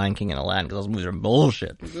shade at The Lion King and Aladdin because those movies are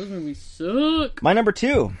bullshit. Those movies suck. My number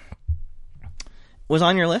 2 was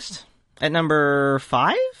on your list at number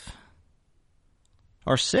 5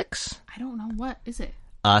 or 6. I don't know. What is it?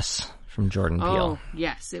 Us from Jordan Peele. Oh,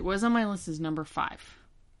 yes. It was on my list as number 5.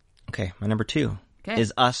 Okay, my number 2.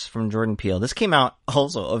 Is Us from Jordan Peele. This came out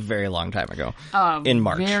also a very long time ago. In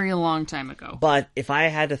March. Very long time ago. But if I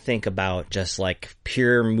had to think about just like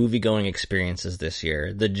pure movie-going experiences this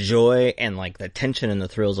year, the joy and like the tension and the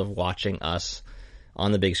thrills of watching Us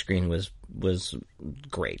on the big screen was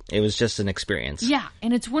great. It was just an experience. Yeah,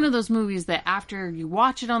 and it's one of those movies that after you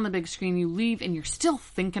watch it on the big screen, you leave and you're still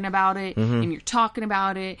thinking about it, and you're talking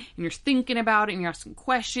about it, and you're thinking about it, and you're asking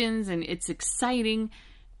questions, and it's exciting.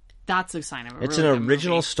 That's a sign of a It's really an good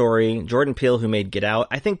original movie. story. Jordan Peele, who made Get Out.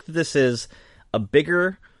 I think this is a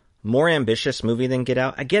bigger, more ambitious movie than Get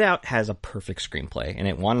Out. Get Out has a perfect screenplay, and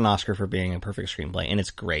it won an Oscar for being a perfect screenplay, and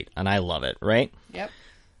it's great, and I love it, right? Yep.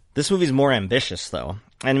 This movie's more ambitious, though.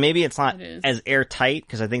 And maybe it's not as airtight,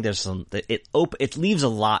 because I think there's some... It leaves a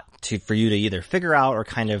lot for you to either figure out or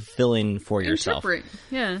kind of fill in for yourself. Interpret,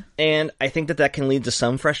 yeah. And I think that can lead to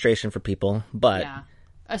some frustration for people, but... Yeah.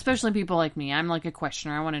 Especially people like me. I'm like a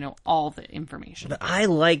questioner. I want to know all the information. But I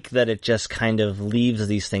like that it just kind of leaves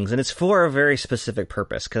these things, and it's for a very specific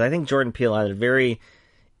purpose, because I think Jordan Peele had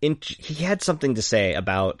he had something to say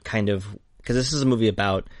about kind of... Because this is a movie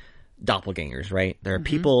about doppelgangers, right? There are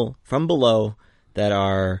people from below that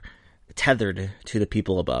are tethered to the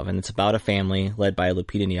people above, and it's about a family led by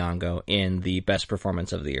Lupita Nyong'o in the best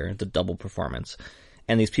performance of the year, the double performance.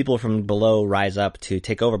 And these people from below rise up to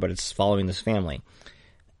take over, but it's following this family.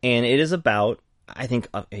 And it is about, I think,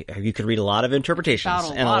 you could read a lot of interpretations,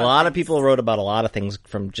 and a lot of people wrote about a lot of things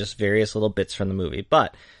from just various little bits from the movie.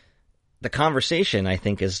 But the conversation, I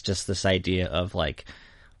think, is just this idea of, like,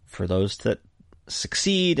 for those that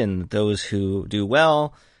succeed and those who do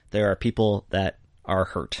well, there are people that are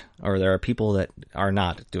hurt, or there are people that are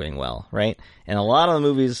not doing well, right? And a lot of the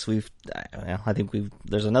movies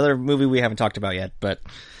there's another movie we haven't talked about yet, but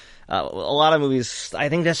a lot of movies, I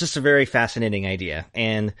think that's just a very fascinating idea.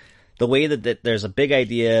 And the way that there's a big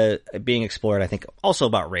idea being explored, I think also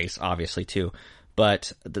about race, obviously, too.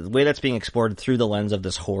 But the way that's being explored through the lens of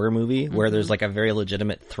this horror movie, where there's like a very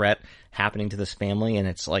legitimate threat happening to this family, and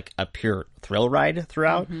it's like a pure thrill ride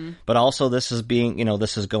throughout. But also this is being,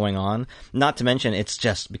 this is going on. Not to mention, it's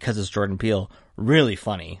just, because it's Jordan Peele, really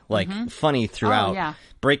funny. Like, funny throughout.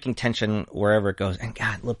 Breaking tension wherever it goes. And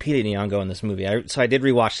God, Lupita Nyong'o in this movie. So I did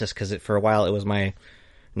rewatch this because for a while it was my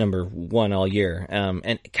number one all year.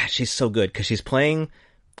 And God, she's so good because she's playing...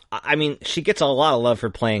 I mean, she gets a lot of love for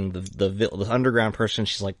playing the underground person.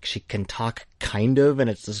 She's like, she can talk kind of, and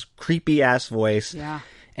it's this creepy ass voice. Yeah.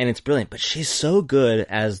 And it's brilliant. But she's so good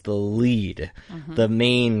as the lead, the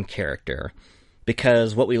main character,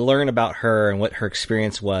 because what we learn about her and what her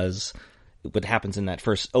experience was, what happens in that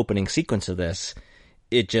first opening sequence of this,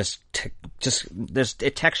 it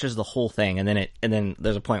it textures the whole thing, and then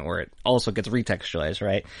there's a point where it also gets retextualized,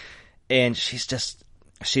 right? And she's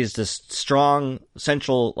this strong,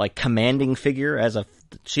 central, like, commanding figure.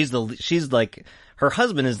 She's like, her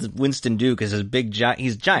husband is Winston Duke, is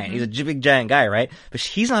he's giant. He's a big giant guy, right? But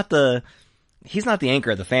he's not the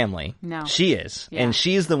anchor of the family. No. She is. Yeah. And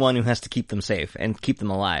she's the one who has to keep them safe and keep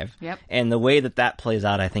them alive. Yep. And the way that plays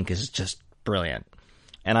out, I think, is just brilliant.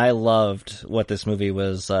 And I loved what this movie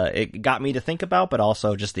was. It got me to think about, but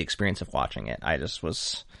also just the experience of watching it. I just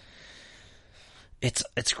was...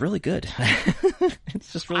 It's really good.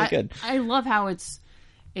 It's just really good. I love how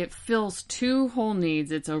it fills two whole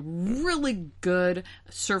needs. It's a really good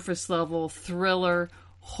surface level thriller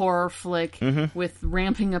horror flick with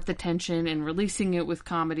ramping up the tension and releasing it with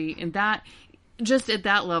comedy, and that just at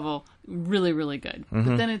that level, really, really good.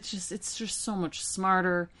 But then it's just so much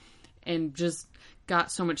smarter and just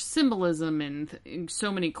got so much symbolism and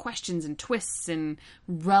so many questions and twists and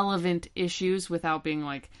relevant issues without being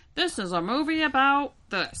like, this is a movie about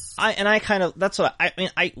this. Get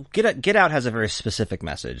Out has a very specific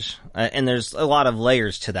message, and there's a lot of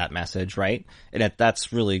layers to that message, right? And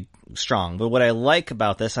that's really strong. But what I like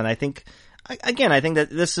about this, and I think that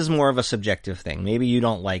this is more of a subjective thing.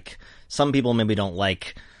 Some people maybe don't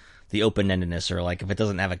like the open-endedness, or like if it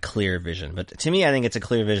doesn't have a clear vision. But to me, I think it's a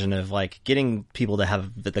clear vision of like getting people to have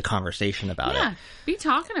the conversation about it. Yeah, be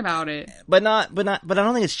talking about it. But I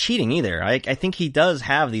don't think it's cheating either. I think he does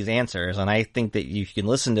have these answers, and I think that you can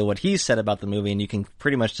listen to what he said about the movie, and you can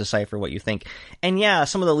pretty much decipher what you think. And yeah,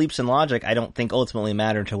 some of the leaps in logic I don't think ultimately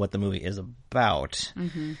matter to what the movie is about.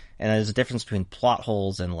 And there's a difference between plot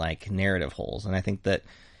holes and like narrative holes, and I think that.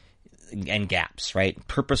 And gaps, right?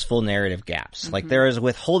 Purposeful narrative gaps. Like, there is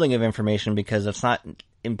withholding of information because it's not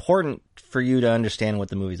important for you to understand what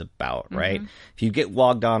the movie's about, right? If you get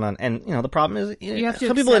bogged on, and the problem is,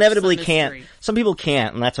 some people inevitably can't. Some people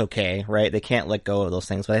can't, and that's okay, right? They can't let go of those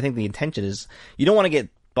things. But I think the intention is you don't want to get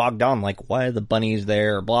bogged down, like, why are the bunnies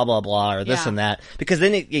there, or blah, blah, blah, or this and that, because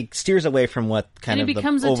then it steers away from what kind of the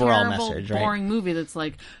overall message, right? It becomes a terrible, boring movie that's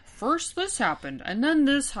like, first this happened, and then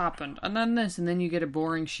this happened, and then this, and then you get a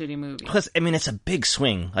boring, shitty movie. Plus, I mean, it's a big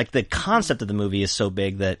swing. Like, the concept of the movie is so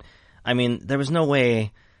big that, I mean, there was no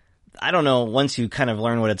way... I don't know, once you kind of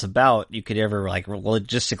learn what it's about, you could ever, like,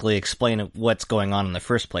 logistically explain what's going on in the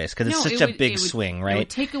first place, because it's such a big swing, right? It would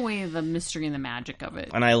take away the mystery and the magic of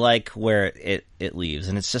it. And I like where it leaves,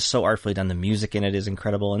 and it's just so artfully done. The music in it is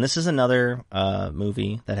incredible, and this is another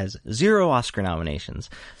movie that has 0 Oscar nominations.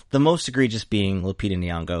 The most egregious being Lupita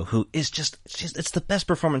Nyong'o, who is it's the best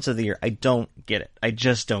performance of the year. I don't get it. I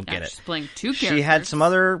just don't get it. She's playing 2 characters. She had some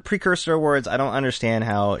other precursor awards. I don't understand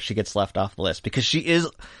how she gets left off the list, because she is...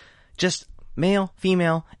 just male,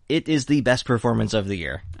 female, it is the best performance of the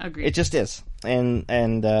year. Agreed. It just is. And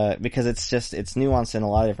because it's nuanced in a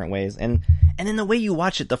lot of different ways. And then the way you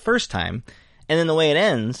watch it the first time, and then the way it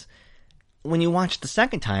ends, when you watch it the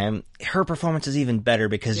second time, her performance is even better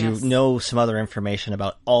because you know some other information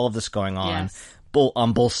about all of this going on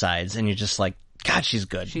on both sides, and you're just like, God, she's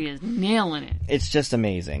good. She is nailing it. It's just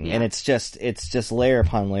amazing. Yeah. And it's just layer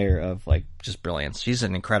upon layer of, like, just brilliance. She's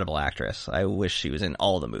an incredible actress. I wish she was in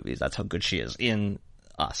all the movies. That's how good she is in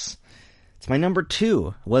Us. It's my number 2.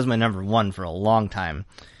 It was my number 1 for a long time,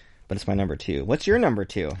 but it's my number 2. What's your number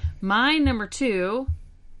 2? My number 2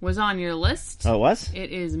 was on your list. Oh, it was?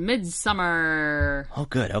 It is Midsommar. Oh,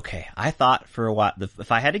 good. Okay. I thought for a while,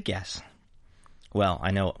 if I had to guess, well,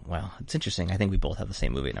 it's interesting. I think we both have the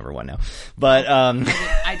same movie at number 1 now. But,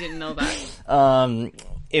 I didn't know that.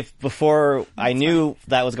 If before I knew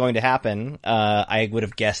that was going to happen, I would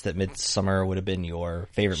have guessed that Midsommar would have been your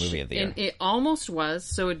favorite movie of the year. And it almost was,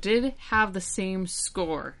 so it did have the same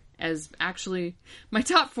score as, actually, my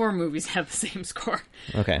top 4 movies have the same score.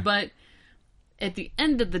 Okay. But at the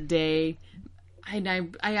end of the day, I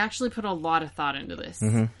actually put a lot of thought into this.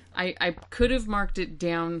 Mm-hmm. I could have marked it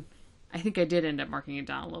down. I think I did end up marking it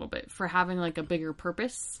down a little bit for having like a bigger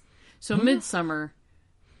purpose. So Midsommar,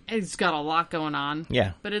 it's got a lot going on.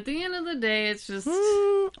 Yeah. But at the end of the day, it's just...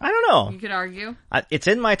 I don't know. You could argue. It's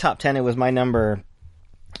in my top 10. It was my number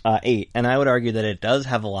 8. And I would argue that it does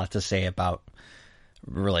have a lot to say about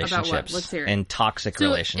relationships. About what? Let's hear it. And toxic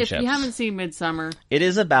relationships. If you haven't seen Midsommar, it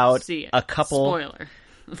is about see it. a couple... Spoiler.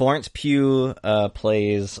 Florence Pugh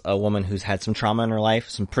plays a woman who's had some trauma in her life,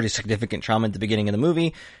 some pretty significant trauma at the beginning of the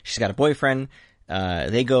movie. She's got a boyfriend.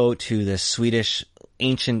 They go to this Swedish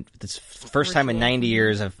this first time in 90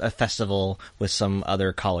 years of a festival with some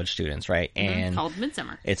other college students, right? And called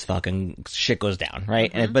Midsommar. It's fucking shit goes down,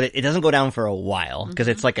 right? But it doesn't go down for a while because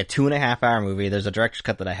it's like a 2.5 hour movie. There's a director's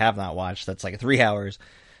cut that I have not watched that's like 3 hours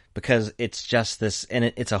because it's just this, and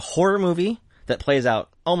it's a horror movie that plays out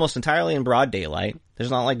almost entirely in broad daylight. There's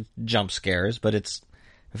not like jump scares, but it's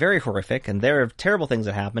very horrific, and there are terrible things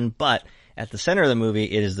that happen, but at the center of the movie,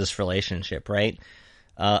 it is this relationship, right?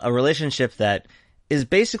 A relationship that is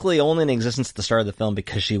basically only in existence at the start of the film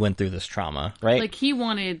because she went through this trauma, right? Like, he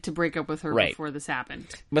wanted to break up with her before this happened.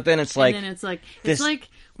 But then it's like... And then it's like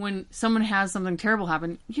when someone has something terrible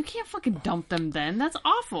happen, you can't fucking dump them then. That's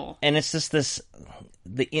awful. And it's just this...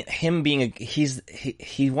 him being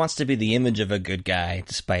he wants to be the image of a good guy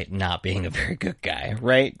despite not being a very good guy,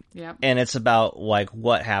 right? Yep. And it's about like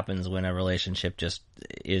what happens when a relationship just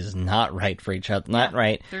is not right for each other, not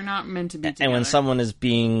right. They're not meant to be together. And when someone is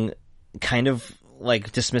being kind of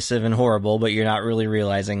like dismissive and horrible, but you're not really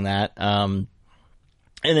realizing that, and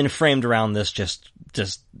then framed around this just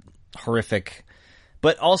horrific,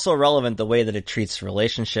 but also relevant the way that it treats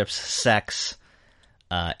relationships, sex,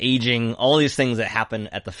 aging, all these things that happen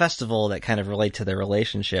at the festival that kind of relate to their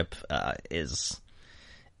relationship, there's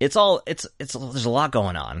a lot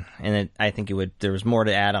going on, and I think there was more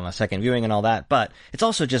to add on a second viewing and all that, but it's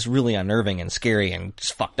also just really unnerving and scary and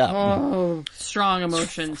just fucked up. Oh, strong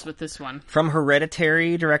emotions with this one. From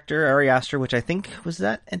Hereditary director Ari Aster, which I think did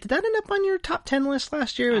that end up on your top 10 list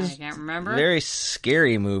last year? I can't remember. Very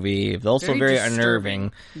scary movie, also very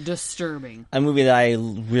unnerving. Disturbing. A movie that I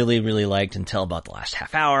really, really liked until about the last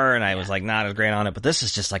half hour, and I was like not as great on it, but this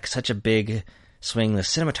is just like such a big swing. The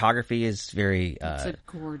cinematography is very it's a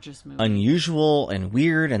gorgeous movie. Unusual and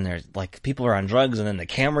weird, and there's like people are on drugs and then the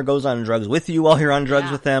camera goes on drugs with you while you're on drugs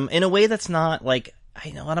with them in a way that's not like, I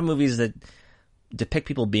know a lot of movies that depict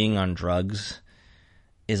people being on drugs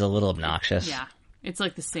is a little obnoxious. Yeah. It's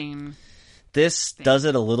like the same This thing. does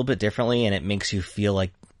it a little bit differently, and it makes you feel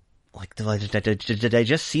like did I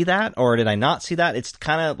just see that or did I not see that? It's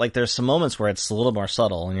kind of like there's some moments where it's a little more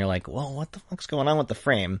subtle and you're like, well, what the fuck's going on with the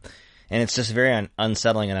frame? And it's just very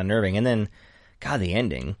unsettling and unnerving. And then, God, the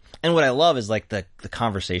ending. And what I love is like the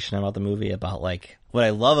conversation about the movie, about like what I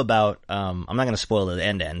love about, I'm not going to spoil the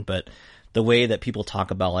end, but the way that people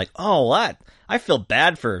talk about like, oh, what? I feel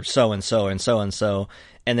bad for so-and-so and so-and-so.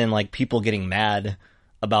 And then like people getting mad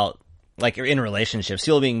about, like in relationships,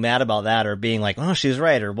 people being mad about that or being like, oh, she's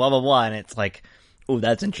right or blah, blah, blah. And it's like, oh,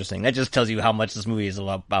 that's interesting. That just tells you how much this movie is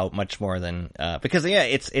about much more than, because yeah,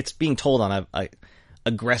 it's being told on a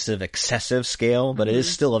aggressive, excessive scale, but it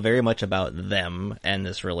is still very much about them and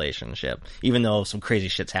this relationship, even though some crazy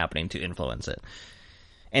shit's happening to influence it.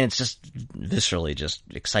 And it's just viscerally just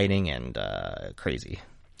exciting and crazy.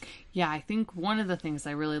 Yeah, I think one of the things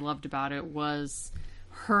I really loved about it was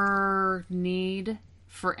her need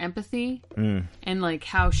for empathy and like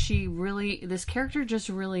how this character just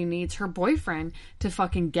really needs her boyfriend to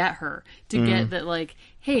fucking get her, to get that like,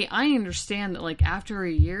 hey, I understand that like after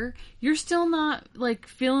a year you're still not like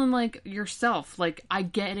feeling like yourself, like I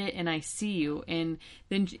get it and I see you. And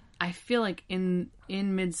then I feel like in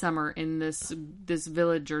Midsommar, in this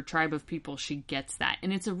village or tribe of people, she gets that,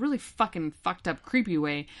 and it's a really fucking fucked up creepy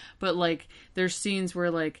way, but like there's scenes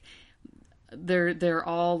where like they're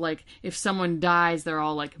all like, if someone dies, they're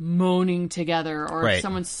all like moaning together, or if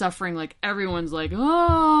someone's suffering, like everyone's like,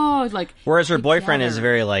 oh, like. Whereas her boyfriend is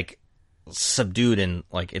very like subdued and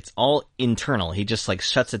like it's all internal. He just like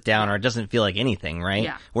shuts it down or it doesn't feel like anything, right?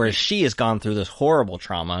 Yeah. Whereas she has gone through this horrible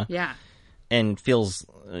trauma. Yeah. And feels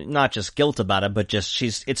not just guilt about it, but just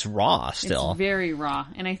it's raw still. It's very raw.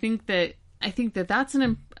 And I think that that's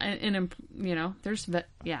there's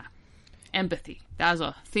empathy. That was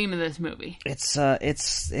a theme of this movie. It's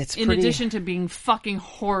in addition to being fucking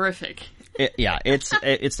horrific. It's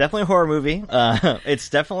definitely a horror movie. It's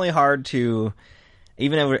definitely hard to,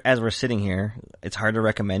 even as we're sitting here, it's hard to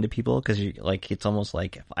recommend to people because it's almost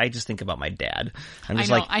like if I just think about my dad. I'm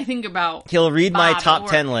just I think about he'll read my Bob top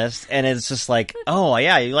 10 list and it's just like, oh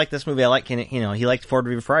yeah, you like this movie? I like, he liked Ford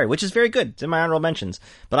v Ferrari, which is very good. It's in my honorable mentions.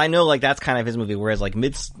 But I know like that's kind of his movie. Whereas like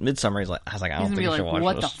Midsummer, I was like, I don't think you should watch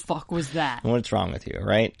what this. What the fuck was that? What's wrong with you,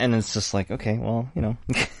 right? And it's just like, okay, well,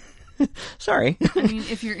 sorry. I mean,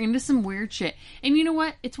 if you're into some weird shit. And you know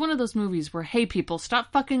what? It's one of those movies where, hey, people,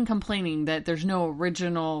 stop fucking complaining that there's no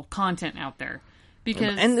original content out there.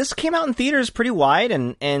 And this came out in theaters pretty wide,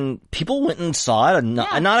 and people went and saw it.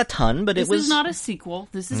 Not a ton, but it was... This is not a sequel.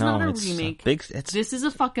 This is not a remake. This is a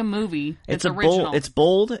fucking movie. It's original. It's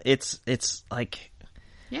bold. It's like...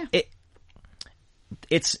 Yeah.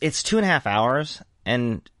 It's 2.5 hours,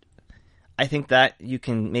 and... I think that you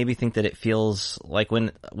can maybe think that it feels like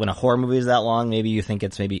when a horror movie is that long, maybe you think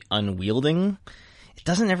it's maybe unwielding. It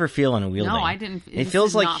doesn't ever feel unwielding. No, I didn't. It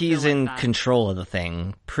feels like he's in control of the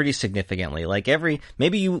thing pretty significantly. Like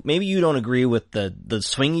maybe you don't agree with the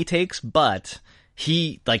swing he takes, but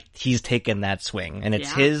he's taken that swing, and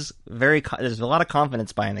it's his there's a lot of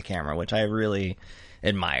confidence behind the camera, which I really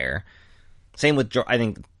admire. Same with I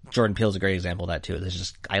think Jordan Peele's a great example of that too. There's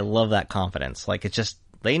just I love that confidence. Like it's just.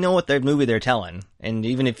 They know what their movie they're telling, and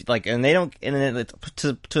even if and they don't, and then it's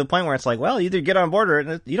to a point where it's like, well, either get on board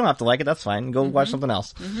or you don't have to like it. That's fine. Go watch something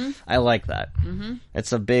else. Mm-hmm. I like that. Mm-hmm.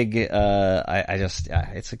 It's a big. It's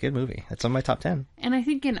a good movie. It's on my top 10. And I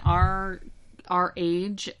think in our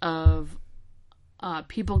age of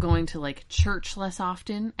people going to like church less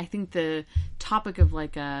often, I think the topic of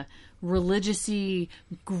like a religious-y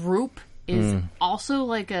group is also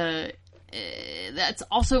like a. That's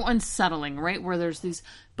also unsettling, right? Where there's these,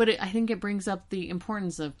 but I think it brings up the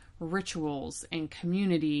importance of rituals and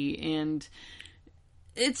community, and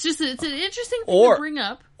it's an interesting thing to bring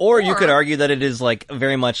up. Or you could argue that it is like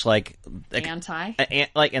very much like anti,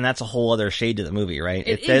 and that's a whole other shade to the movie, right?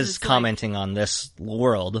 It is commenting on this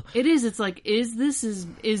world. It is. It's like, is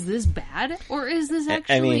this bad, or is this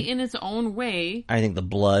actually in its own way? I think the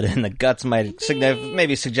blood and the guts might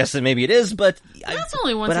maybe suggest that maybe it is, but that's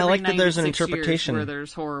only once. But I like that there's an interpretation where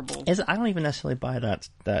there's horrible. I don't even necessarily buy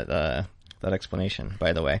that explanation.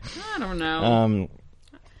 By the way, I don't know.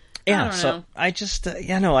 Yeah, so I just, I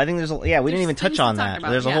think we didn't even touch on that.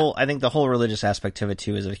 There's a whole, I think the whole religious aspect of it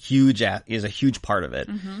too is a huge part of it.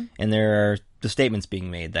 Mm-hmm. And there are the statements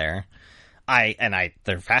being made there.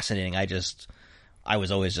 They're fascinating. I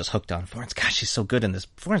was always just hooked on Florence. Gosh, she's so good in this.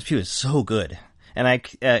 Florence Pugh is so good. And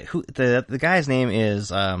the guy's name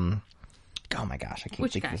is, oh my gosh, I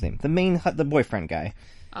can't think of his name. The boyfriend guy.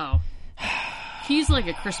 Oh. He's like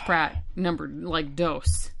a Chris Pratt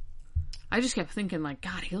dose. I just kept thinking, like,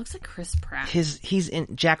 God, he looks like Chris Pratt. He's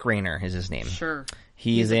in Jack Rayner is his name. Sure.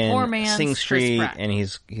 He's in Sing Street, and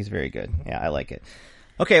he's very good. Yeah, I like it.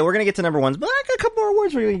 Okay, we're gonna get to number ones, but I got a couple more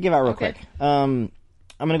awards we're gonna give out real quick. I'm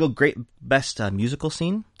gonna go great best musical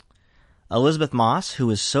scene. Elizabeth Moss, who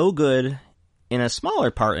is so good in a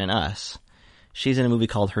smaller part in Us. She's in a movie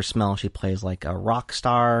called Her Smell. She plays like a rock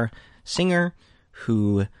star singer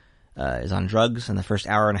who. Is on drugs, and the first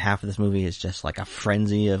hour and a half of this movie is just like a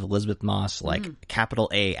frenzy of Elizabeth Moss, capital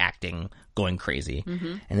A acting, going crazy.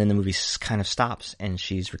 Mm-hmm. And then the movie kind of stops, and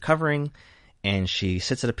she's recovering, and she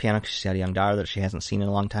sits at a piano because she's got a young daughter that she hasn't seen in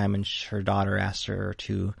a long time, and her daughter asks her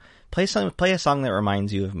to play a song that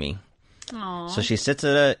reminds you of me. Aww. So she sits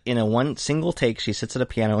in a one single take, she sits at a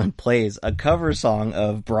piano and plays a cover song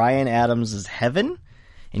of Bryan Adams' Heaven,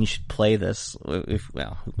 and you should play this.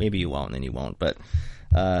 Maybe you won't, then you won't, but...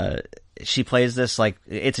 she plays this like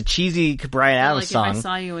it's a cheesy Bryan Adams song. If I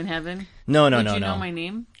saw you in heaven. No. Would you know my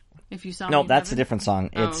name? If you saw me. No, that's a different song.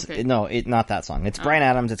 It's not that song. It's Bryan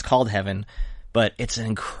Adams. It's called Heaven, but it's an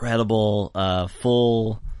incredible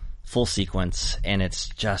full sequence, and it's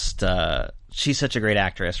just she's such a great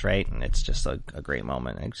actress, right? And it's just a great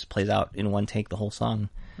moment. It just plays out in one take the whole song.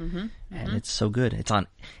 Mm-hmm. And it's so good.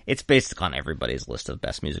 It's based on everybody's list of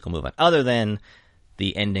best musical movement, other than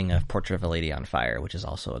the ending of Portrait of a Lady on Fire, which is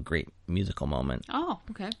also a great musical moment. Oh,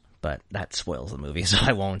 okay. But that spoils the movie, so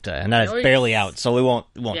I won't. And that is barely out, so we won't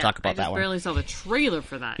talk about that one. I barely saw the trailer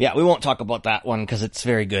for that. Yeah, we won't talk about that one because it's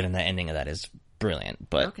very good, and the ending of that is brilliant,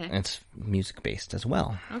 but Okay. it's music based as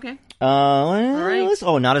well. Okay. Right.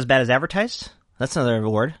 Oh, Not As Bad As Advertised? That's another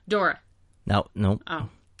award. Dora. No. Oh.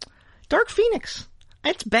 Dark Phoenix.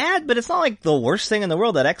 It's bad, but it's not like the worst thing in the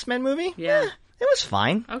world. That X-Men movie? Yeah. It was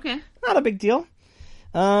fine. Okay. Not a big deal.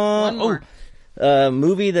 One more.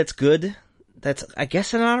 Movie that's good. That's, I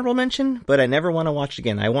guess, an honorable mention, but I never want to watch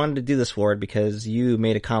again. I wanted to do this award because you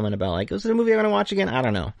made a comment about, like, was it a movie I want to watch again? I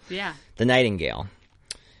don't know. Yeah. The Nightingale.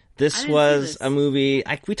 I This didn't was see this. a movie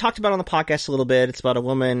we talked about on the podcast a little bit. It's about a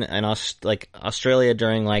woman in Australia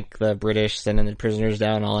during like the British sending the prisoners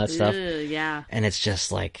down and all that stuff. Ugh, yeah. And it's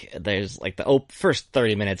just like there's like the first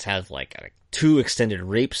 30 minutes has like 2 extended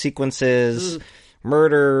rape sequences,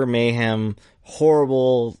 murder, mayhem,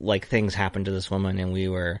 horrible like things happen to this woman, and we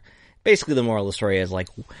were basically the moral of the story is like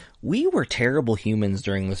we were terrible humans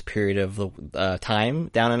during this period of the time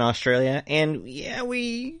down in Australia, and yeah,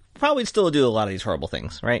 we probably still do a lot of these horrible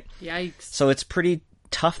things, right? Yikes. So it's pretty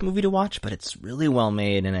tough movie to watch, but it's really well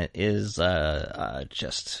made, and it is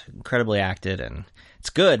just incredibly acted, and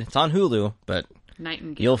it's good. It's on Hulu, but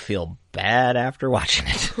Nightingale. you'll feel bad after watching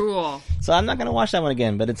it. Cool. So I'm not going to watch that one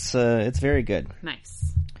again, but it's very good.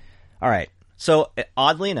 Nice. All right. So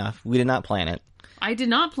oddly enough, we did not plan it, I did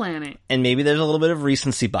not plan it. and maybe there's a little bit of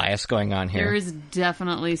recency bias going on here. There is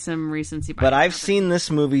definitely some recency bias. But I've seen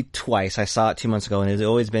this movie twice. I saw it 2 months ago, and it's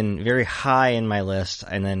always been very high in my list.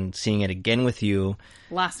 And then seeing it again with you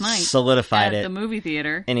last night solidified at it the movie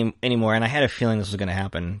theater. anymore. And I had a feeling this was going to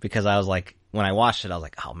happen because I was like, when I watched it, I was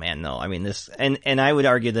like, oh man, no. I mean, this, and I would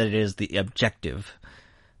argue that it is the objective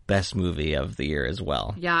best movie of the year as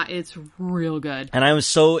well. Yeah, it's real good. And I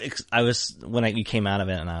was when you came out of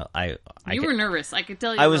it, and I You were nervous. I could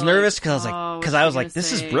tell you. I was were nervous like, because I was like,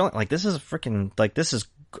 this is brilliant. Like, this is freaking, like, this is,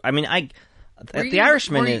 I mean, The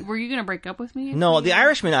Irishman. Were you going to break up with me? No, The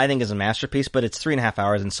Irishman I think is a masterpiece, but it's 3.5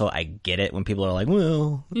 hours, and so I get it when people are like,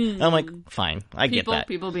 well, I'm like, fine, I get that.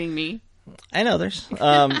 People being me. I know there's,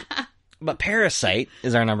 but Parasite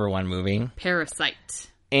is our number one movie, Parasite.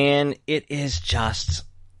 and it is just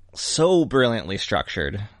so brilliantly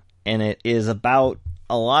structured, and it is about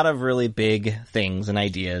a lot of really big things and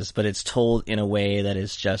ideas, but it's told in a way that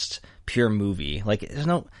is just pure movie. Like,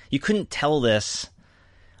 you couldn't tell this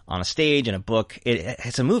on a stage, in a book.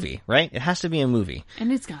 It's a movie, right? It has to be a movie.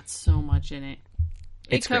 And it's got so much in it.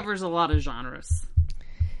 It covers a lot of genres.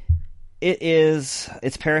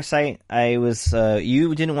 It's Parasite.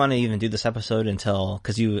 You didn't want to even do this episode until,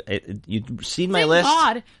 because you'd seen my list.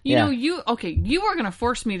 God, you were going to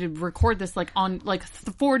force me to record this on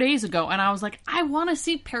 4 days ago, and I was like, I want to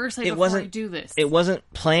see Parasite before I do this. It wasn't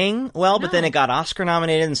playing well, but then it got Oscar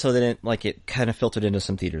nominated, and so then it kind of filtered into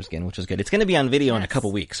some theaters again, which was good. It's going to be on video in a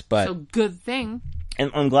couple weeks, but so good thing.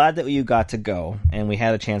 And I'm glad that you got to go, and we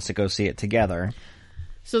had a chance to go see it together.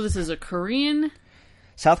 So this is a Korean.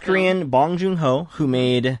 South Korean Bong Joon-ho, who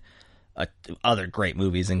made other great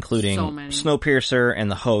movies, including Snowpiercer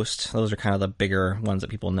and The Host. Those are kind of the bigger ones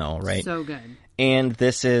that people know, right? So good. And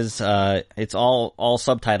this is, it's all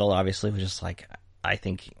subtitled, obviously, which is like, I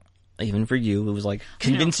think, even for you, it was like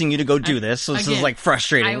convincing you to go do this. So this is like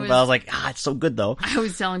frustrating, but I was like, it's so good though. I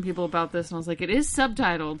was telling people about this, and I was like, it is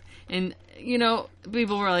subtitled. And,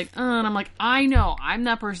 people were like, and I'm like, I know. I'm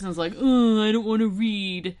that person who's like, I don't want to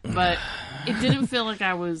read. But it didn't feel like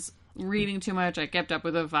I was reading too much. I kept up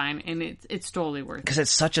with it fine, and it's totally worth it. Because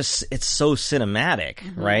it's so cinematic,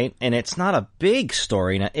 right? And it's not a big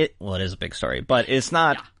story. It is a big story, but it's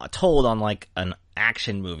not told on like an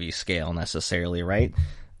action movie scale necessarily, right?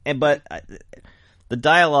 But the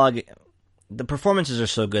dialogue, the performances are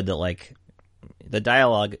so good that like the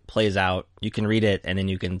dialogue plays out. You can read it, and then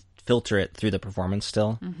you can filter it through the performance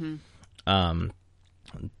still.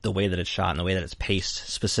 The way that it's shot and the way that it's paced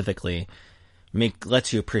specifically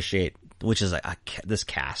lets you appreciate, which is this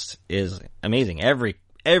cast is amazing.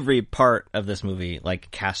 Every part of this movie,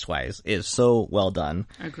 like cast wise, is so well done.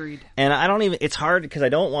 Agreed. And it's hard because I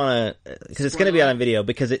don't want to, because it's going to be out on video,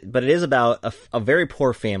 but it is about a very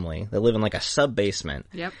poor family that live in like a sub basement.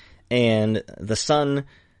 Yep. And the son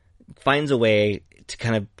finds a way to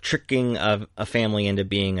kind of tricking a family into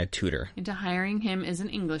being a tutor. Into hiring him as an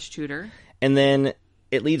English tutor. And then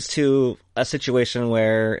it leads to a situation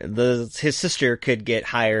where his sister could get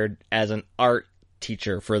hired as an art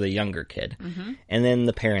teacher for the younger kid. And then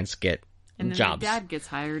the parents get and then jobs. The dad gets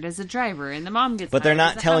hired as a driver, and the mom gets but hired they're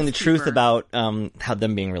not as a telling the housekeeper. truth about how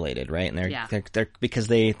them being related, right? And they're because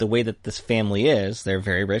the way that this family is, they're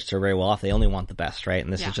very rich, they're very well off, they only want the best, right?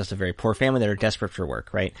 And this is just a very poor family that are desperate for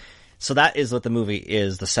work, right? So that is what the movie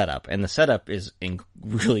is, the setup. And the setup is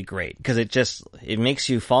really great because it makes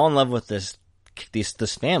you fall in love with this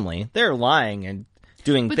family. They're lying and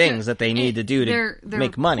doing things that they need to do to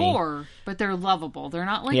make money. They're poor, but they're lovable. They're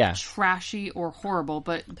not like trashy or horrible,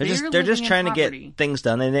 but they're just trying to get things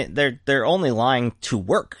done, and they're only lying to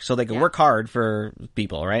work so they can work hard for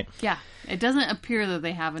people, right? Yeah. It doesn't appear that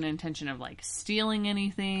they have an intention of like stealing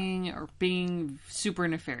anything or being super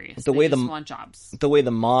nefarious. They just want jobs. The way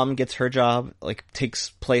the mom gets her job like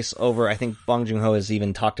takes place over. I think Bong Joon-ho has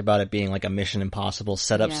even talked about it being like a Mission Impossible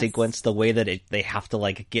setup sequence. The way that they have to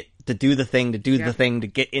like get to do the thing, to do the thing, to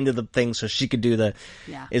get into the thing, so she could do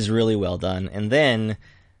is really well done. And then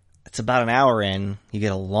it's about an hour in, you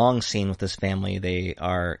get a long scene with this family. They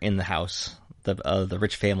are in the house. The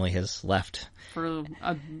rich family has left for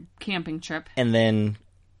a camping trip, and then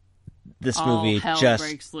this movie hell just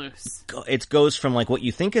breaks loose. It goes from like what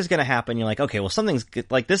you think is going to happen. You're like, okay, well, something's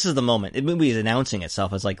like this is the moment. The movie is announcing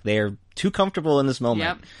itself as like they're too comfortable in this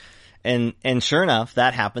moment, and sure enough,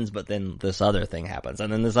 that happens. But then this other thing happens,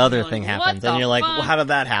 and then this other thing happens, and you're like, well, how did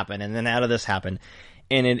that happen? And then how did this happen?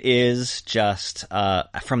 And it is just,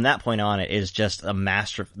 from that point on, it is just a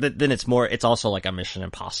master. Then it's also like a Mission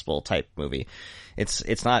Impossible type movie.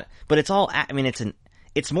 It's not, but it's all, I mean,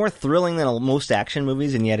 it's more thrilling than most action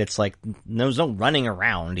movies, and yet it's like, there's no running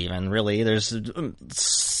around even, really. There's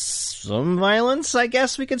some violence, I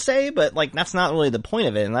guess we could say, but like, that's not really the point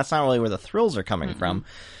of it, and that's not really where the thrills are coming from.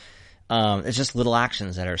 It's just little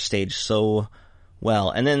actions that are staged so well.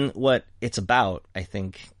 And then what it's about, I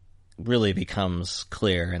think, really becomes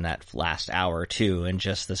clear in that last hour or two, and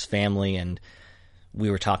just this family, and we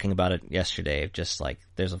were talking about it yesterday, just like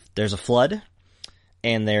there's a flood,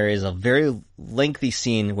 and there is a very lengthy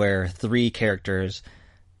scene where three characters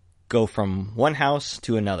go from one house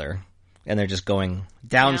to another, and they're just going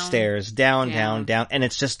downstairs, down, and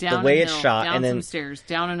it's just the way it's shot, down and then some stairs,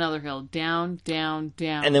 down another hill, down,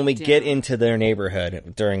 and then we get into their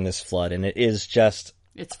neighborhood during this flood, and it's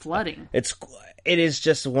flooding. It is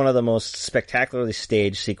just one of the most spectacularly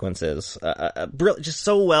staged sequences. Just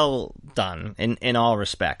so well done in all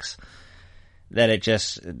respects that it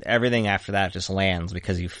just, everything after that just lands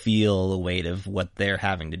because you feel the weight of what they're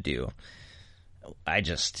having to do.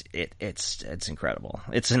 It's incredible.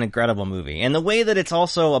 It's an incredible movie. And the way that it's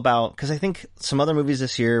also about, because I think some other movies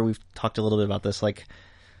this year, we've talked a little bit about this, like,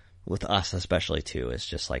 with us especially too, it's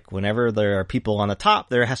just like whenever there are people on the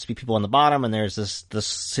top, there has to be people on the bottom, and there's this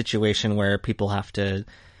situation where people have to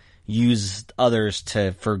use others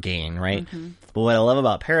for gain, right? But what I love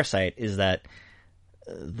about Parasite is that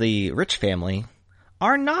the rich family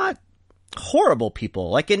are not horrible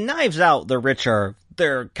people. Like in Knives Out, the rich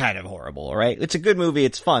they're kind of horrible, right? It's a good movie,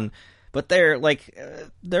 it's fun, but they're like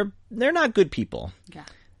they're not good people. Yeah.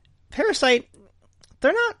 Parasite,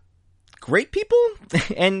 they're not great people,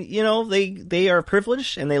 and you know they are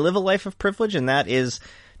privileged, and they live a life of privilege, and that is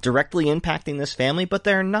directly impacting this family, but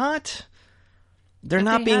they're not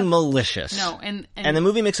being malicious. No, and the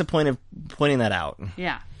movie makes a point of pointing that out.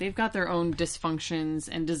 Yeah, they've got their own dysfunctions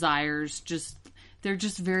and desires. They're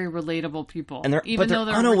just very relatable people, and they're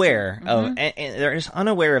unaware of, and they're just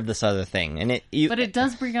unaware of this other thing, and but it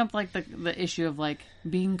does bring up like the issue of like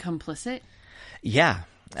being complicit. Yeah,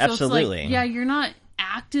 absolutely. So it's like, you're not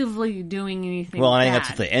actively doing anything. Well, I think that's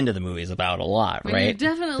what the end of the movie is about a lot, but right?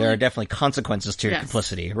 There are definitely consequences to your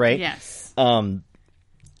complicity, right? Yes.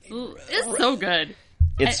 It's so good.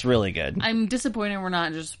 It's really good. I'm disappointed we're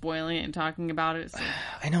not just spoiling it and talking about it. So.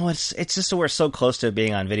 I know it's just we're so close to it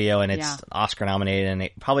being on video, and it's Oscar nominated, and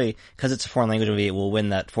it probably, because it's a foreign language movie, it will win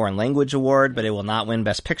that foreign language award, but it will not win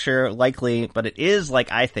Best Picture likely. But it is,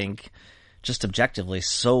 like, I think, just objectively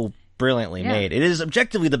so brilliantly made. It is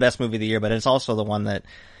objectively the best movie of the year, but it's also the one that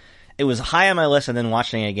it was high on my list, and then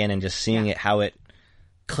watching it again and just seeing it, how it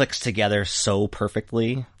clicks together so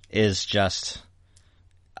perfectly is just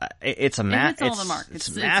it's masterful. It's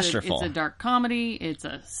a dark comedy, it's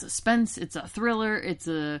a suspense, it's a thriller, it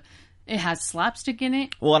has slapstick in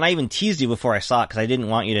it. Well, and I even teased you before I saw it because I didn't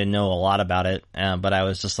want you to know a lot about it, but I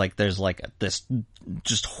was just like, there's like this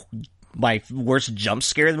just my worst jump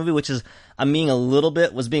scare of the movie, which is being a little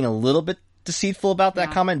bit deceitful about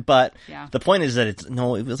that comment, but the point is that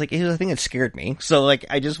I think it scared me. So like,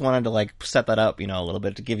 I just wanted to like set that up, a little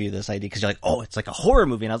bit to give you this idea, because you're like, oh, it's like a horror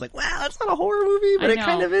movie, and I was like, wow, it's not a horror movie, but it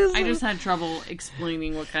kind of is. I just had trouble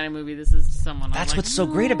explaining what kind of movie this is to someone. That's what's so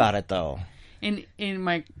great about it, though. And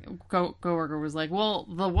my coworker was like, well,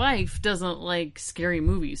 the wife doesn't like scary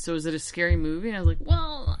movies, so is it a scary movie? And I was like,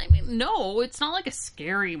 well, I mean, no, it's not like a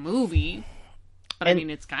scary movie. But I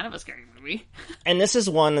mean, it's kind of a scary movie. And this is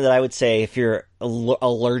one that I would say, if you're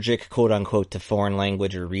allergic, quote unquote, to foreign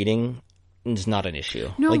language or reading, it's not an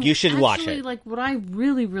issue. No, like, you should watch it. Like, what I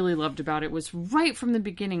really, really loved about it was right from the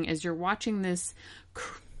beginning, as you're watching this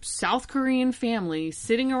South Korean family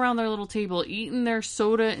sitting around their little table eating their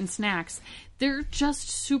soda and snacks. They're just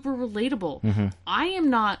super relatable. I am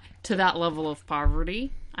not to that level of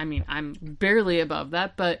poverty. I mean, I'm barely above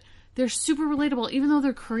that, but they're super relatable. Even though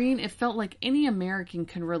they're Korean, it felt like any American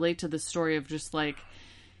can relate to the story of just like,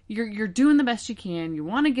 you're doing the best you can. You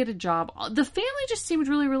want to get a job. The family just seemed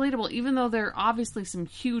really relatable, even though there are obviously some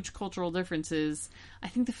huge cultural differences. I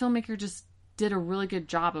think the filmmaker just did a really good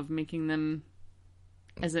job of making them,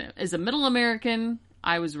 as a middle American,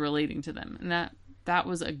 I was relating to them, and that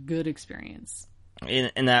was a good experience.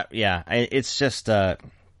 And that, yeah, it's just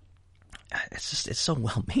it's so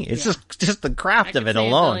well made. It's just the craft of it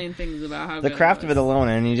alone. A million things about how the good craft it of it alone,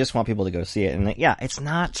 and you just want people to go see it. And yeah, it's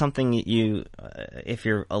not something you if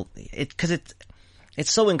you're because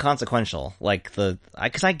it's so inconsequential. Like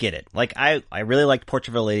because I get it. Like I really liked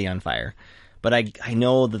Portrait of a Lady on Fire, but I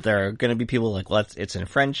know that there are going to be people like, well, it's in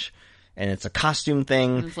French. And it's a costume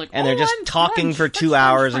thing, and they're just talking for 2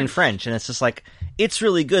 hours in French, and it's just like, it's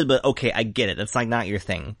really good, but okay, I get it. It's like not your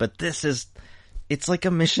thing, but it's like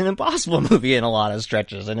a Mission Impossible movie in a lot of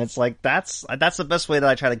stretches, and it's like, that's the best way that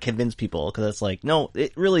I try to convince people, because it's like, no,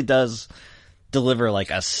 it really does deliver like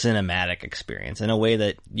a cinematic experience in a way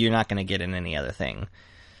that you're not going to get in any other thing.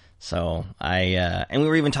 So and we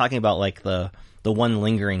were even talking about like the one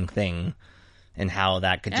lingering thing, and how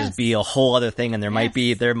that could just be a whole other thing, and there might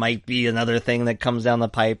be another thing that comes down the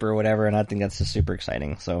pipe or whatever, and I think that's just super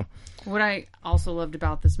exciting. So, what I also loved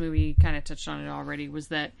about this movie, kind of touched on it already, was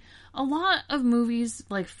that a lot of movies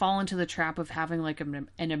like fall into the trap of having like an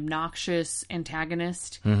obnoxious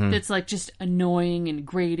antagonist that's like just annoying and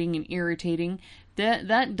grating and irritating.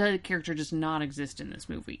 That character does not exist in this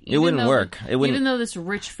movie. It wouldn't work. Even though this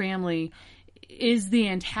rich family is the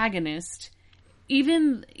antagonist.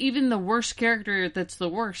 Even the worst character that's the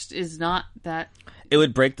worst is not that. It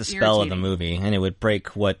would break the spell of the movie, and it would break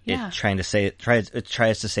what it tries to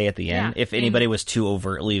say at the end. If anybody was too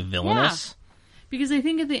overtly villainous, because I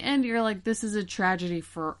think at the end you're like, this is a tragedy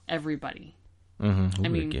for everybody. Mm-hmm. I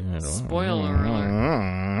mean, spoiler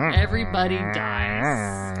alert, everybody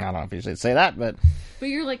dies. I don't know if you should say that, but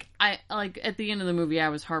you're like, at the end of the movie, I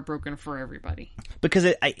was heartbroken for everybody, because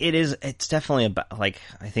it's definitely about, like,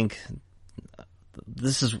 I think.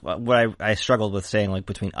 This is what I struggled with saying, like,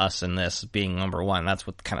 between us and this being number one. That's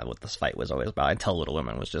what this fight was always about. I tell Little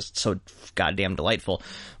Women was just so goddamn delightful.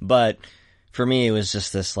 But for me, it was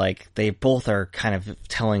just this, like, they both are kind of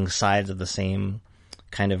telling sides of the same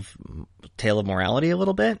kind of tale of morality a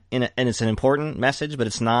little bit. And it's an important message, but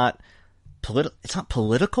it's not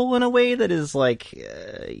political in a way that is like,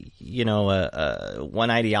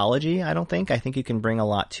 one ideology, I don't think. I think you can bring a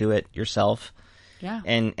lot to it yourself. Yeah.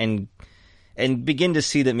 And begin to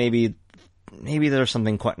see that maybe there's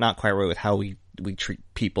something not quite right with how we treat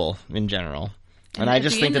people in general. And I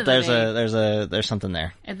just think that there's something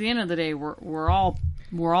there. At the end of the day, we're all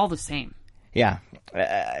the same. Yeah.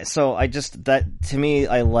 So that to me,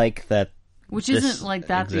 I like that. Which isn't like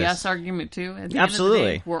that exists. The us argument too. At the absolutely. End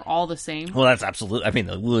of the day, we're all the same. Well, that's absolutely. I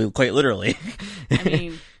mean, quite literally. I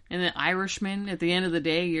mean. And the Irishman, at the end of the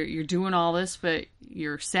day, you're doing all this, but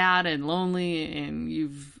you're sad and lonely, and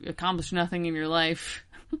you've accomplished nothing in your life.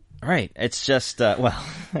 Right. It's just, well,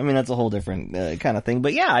 I mean, that's a whole different kind of thing.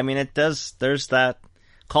 But yeah, I mean, there's that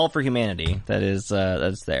call for humanity that's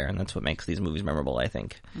there, and that's what makes these movies memorable, I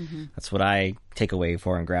think. Mm-hmm. That's what I take away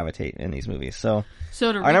for and gravitate in these movies. So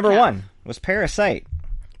our number one was Parasite.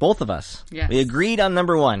 Both of us. Yes. We agreed on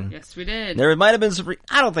number one. Yes, we did. There might have been some...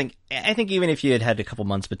 I think even if you had a couple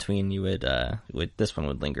months between, you would this one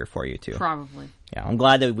would linger for you too. Probably. Yeah, I'm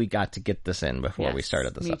glad that we got to get this in before we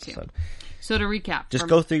started this episode. Too. So to recap. Just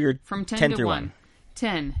go through your from 10 through 1.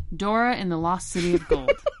 10, Dora and the Lost City of Gold.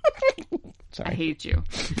 Sorry. I hate you.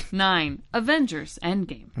 9, Avengers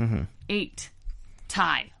Endgame. Mm-hmm. 8,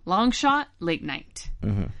 Tie, Long Shot, Late Night.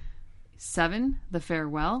 Mm-hmm. 7, The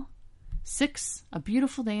Farewell. 6, A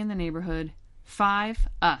Beautiful Day in the Neighborhood. 5,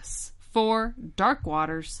 Us. 4, Dark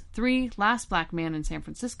Waters. 3, Last Black Man in San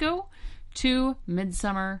Francisco. 2,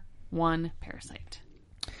 Midsummer. 1, Parasite.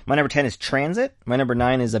 My number 10 is Transit. My number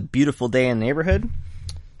 9 is A Beautiful Day in the Neighborhood.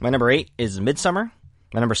 My number 8 is Midsummer.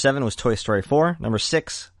 My number 7 was Toy Story 4. Number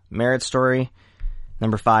 6, Marriage Story.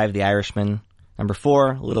 Number 5, The Irishman. Number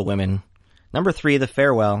 4, Little Women. Number 3, The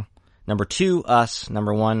Farewell. Number 2, Us.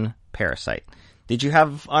 Number 1, Parasite. Did you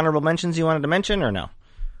have honorable mentions you wanted to mention, or no?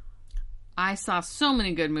 I saw so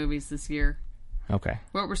many good movies this year. Okay.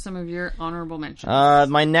 What were some of your honorable mentions?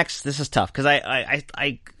 My next, this is tough, because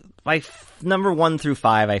I number 1 through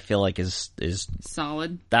 5, I feel like is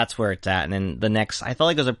solid. That's where it's at. And then the next, I felt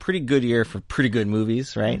like it was a pretty good year for pretty good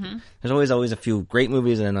movies, right? Mm-hmm. There's always a few great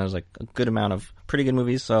movies, and then there's like a good amount of pretty good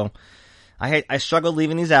movies. So I struggled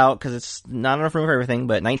leaving these out because it's not enough room for everything.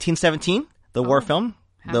 But 1917, the war film,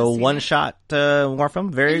 the one-shot war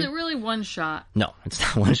film. Is it really one shot? No, it's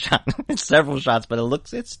not one shot. It's several shots, but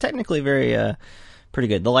it's technically very pretty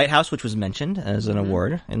good. The Lighthouse, which was mentioned as an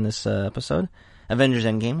award in this episode. Avengers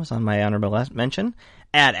Endgame was on my honorable mention.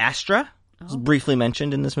 Ad Astra was briefly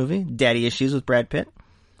mentioned in this movie. Daddy Issues with Brad Pitt.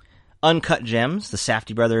 Uncut Gems, the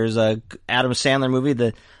Safdie brothers Adam Sandler movie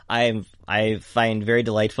that I find very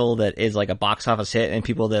delightful, that is like a box office hit, and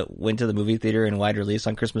people that went to the movie theater in wide release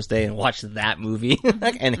on Christmas Day and watched that movie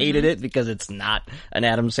and hated it because it's not an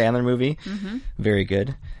Adam Sandler movie. Mm-hmm. Very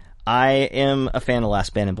good. I am a fan of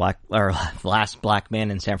Last Black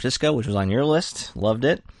Man in San Francisco, which was on your list. Loved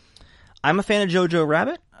it. I'm a fan of Jojo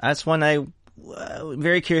Rabbit. That's one I'm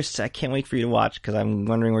very curious. I can't wait for you to watch because I'm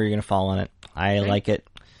wondering where you're going to fall on it. I like it.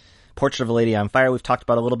 Portrait of a Lady on Fire, we've talked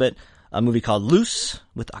about a little bit. A movie called Loose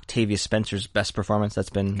with Octavia Spencer's best performance.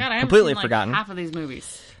 That's been completely forgotten. Half of these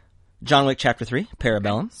movies. John Wick Chapter 3,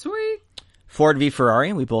 Parabellum. Okay. Sweet. Ford v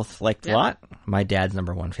Ferrari, we both liked a lot. My dad's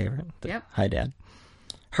number 1 favorite. Yep. Hi, Dad.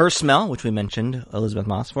 Her Smell, which we mentioned Elizabeth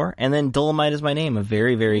Moss for. And then Dolomite Is My Name, a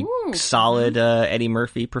very, very solid Eddie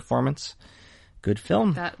Murphy performance. Good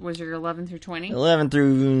film. That was your 11 through 20? 11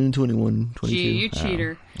 through 21, 22. Gee, you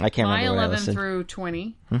cheater. I can't remember what I My listed. 11 through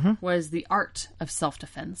 20 was The Art of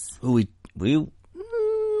Self-Defense. Maybe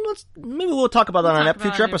we'll talk about that on a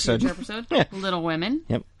future episode. Yeah. Little Women.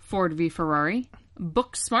 Yep. Ford v Ferrari.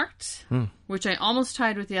 Booksmart, which I almost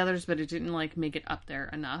tied with the others, but it didn't make it up there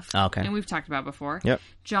enough. Okay. And we've talked about before. Yep.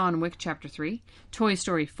 John Wick Chapter 3, Toy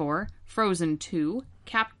Story 4, Frozen 2,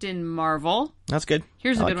 Captain Marvel. That's good.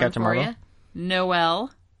 Here's a good one for you.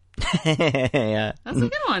 Noelle. Yeah. That's a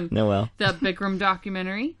good one. Noelle. The Bikram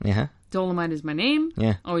documentary. Yeah. Dolomite Is My Name.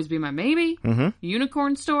 Yeah. Always Be My Maybe. Mm-hmm.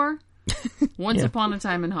 Unicorn Store. Once Upon a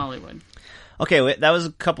Time in Hollywood. Okay, that was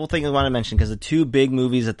a couple things I wanted to mention because the 2 big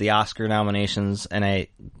movies at the Oscar nominations, and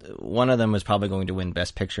one of them was probably going to win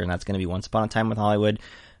Best Picture, and that's going to be Once Upon a Time with Hollywood,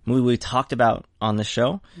 movie we talked about on the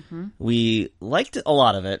show. Mm-hmm. We liked a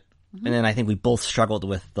lot of it, and then I think we both struggled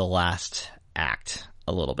with the last act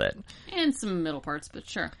a little bit, and some middle parts, but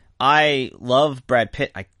sure. I love Brad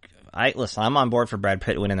Pitt. Listen, I'm on board for Brad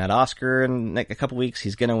Pitt winning that Oscar in a couple weeks.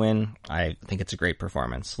 He's going to win. I think it's a great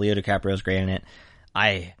performance. Leo DiCaprio's great in it.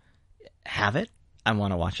 I have it. I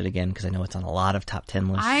want to watch it again because I know it's on a lot of top 10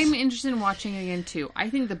 lists. I'm interested in watching it again too.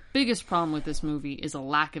 I think the biggest problem with this movie is a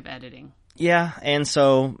lack of editing. Yeah, and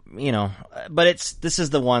so, but this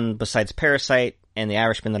is the one besides Parasite and The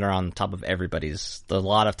Irishman that are on top of a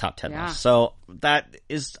lot of top 10 lists. So that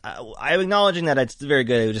is, I'm acknowledging that it's very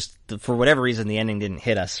good. It was just, for whatever reason, the ending didn't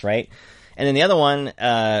hit us, right? And then the other one,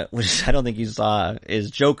 which I don't think you saw,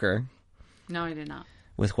 is Joker. No, I did not.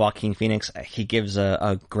 With Joaquin Phoenix. He gives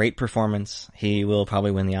a great performance. He will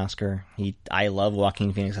probably win the Oscar. I love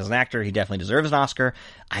Joaquin Phoenix as an actor. He definitely deserves an Oscar.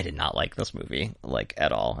 I did not like this movie,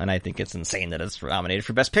 at all. And I think it's insane that it's nominated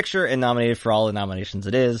for Best Picture and nominated for all the nominations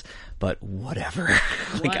it is. But whatever.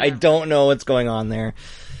 I don't know what's going on there.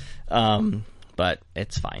 But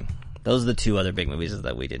it's fine. Those are the 2 other big movies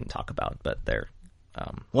that we didn't talk about, but they're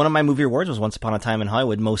one of my movie awards was Once Upon a Time in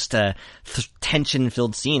Hollywood. Most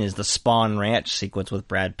tension-filled scene is the Spawn Ranch sequence with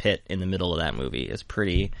Brad Pitt in the middle of that movie. It's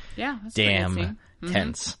pretty damn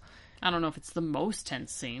tense. I don't know if it's the most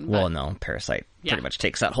tense scene. Well, no, Parasite pretty much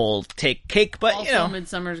takes that whole cake, but also,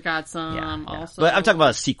 Midsummer's got some. Yeah. Also, but I'm talking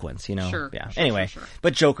about a sequence, Sure. Yeah. Anyway,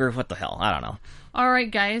 but Joker, what the hell? I don't know. All right,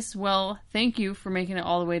 guys. Well, thank you for making it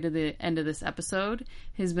all the way to the end of this episode.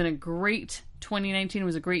 It has been a great 2019.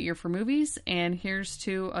 Was a great year for movies, and here's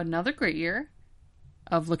to another great year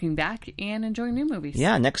of looking back and enjoying new movies.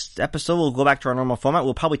 Yeah, next episode we'll go back to our normal format.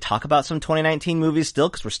 We'll probably talk about some 2019 movies still,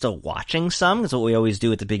 because we're still watching some. That's what we always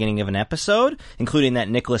do at the beginning of an episode, including that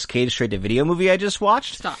Nicolas Cage straight-to-video movie I just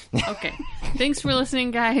watched. Stop. Okay. Thanks for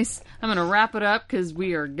listening, guys. I'm going to wrap it up, because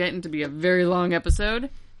we are getting to be a very long episode.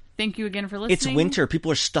 Thank you again for listening. It's winter.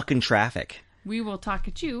 People are stuck in traffic. We will talk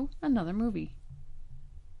at you another movie.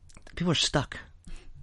 People are stuck.